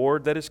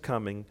reward that is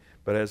coming,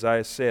 but as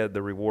I said,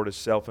 the reward is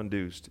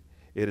self-induced.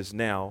 It is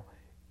now,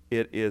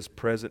 it is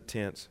present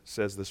tense,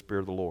 says the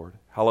Spirit of the Lord.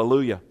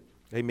 Hallelujah.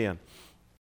 Amen.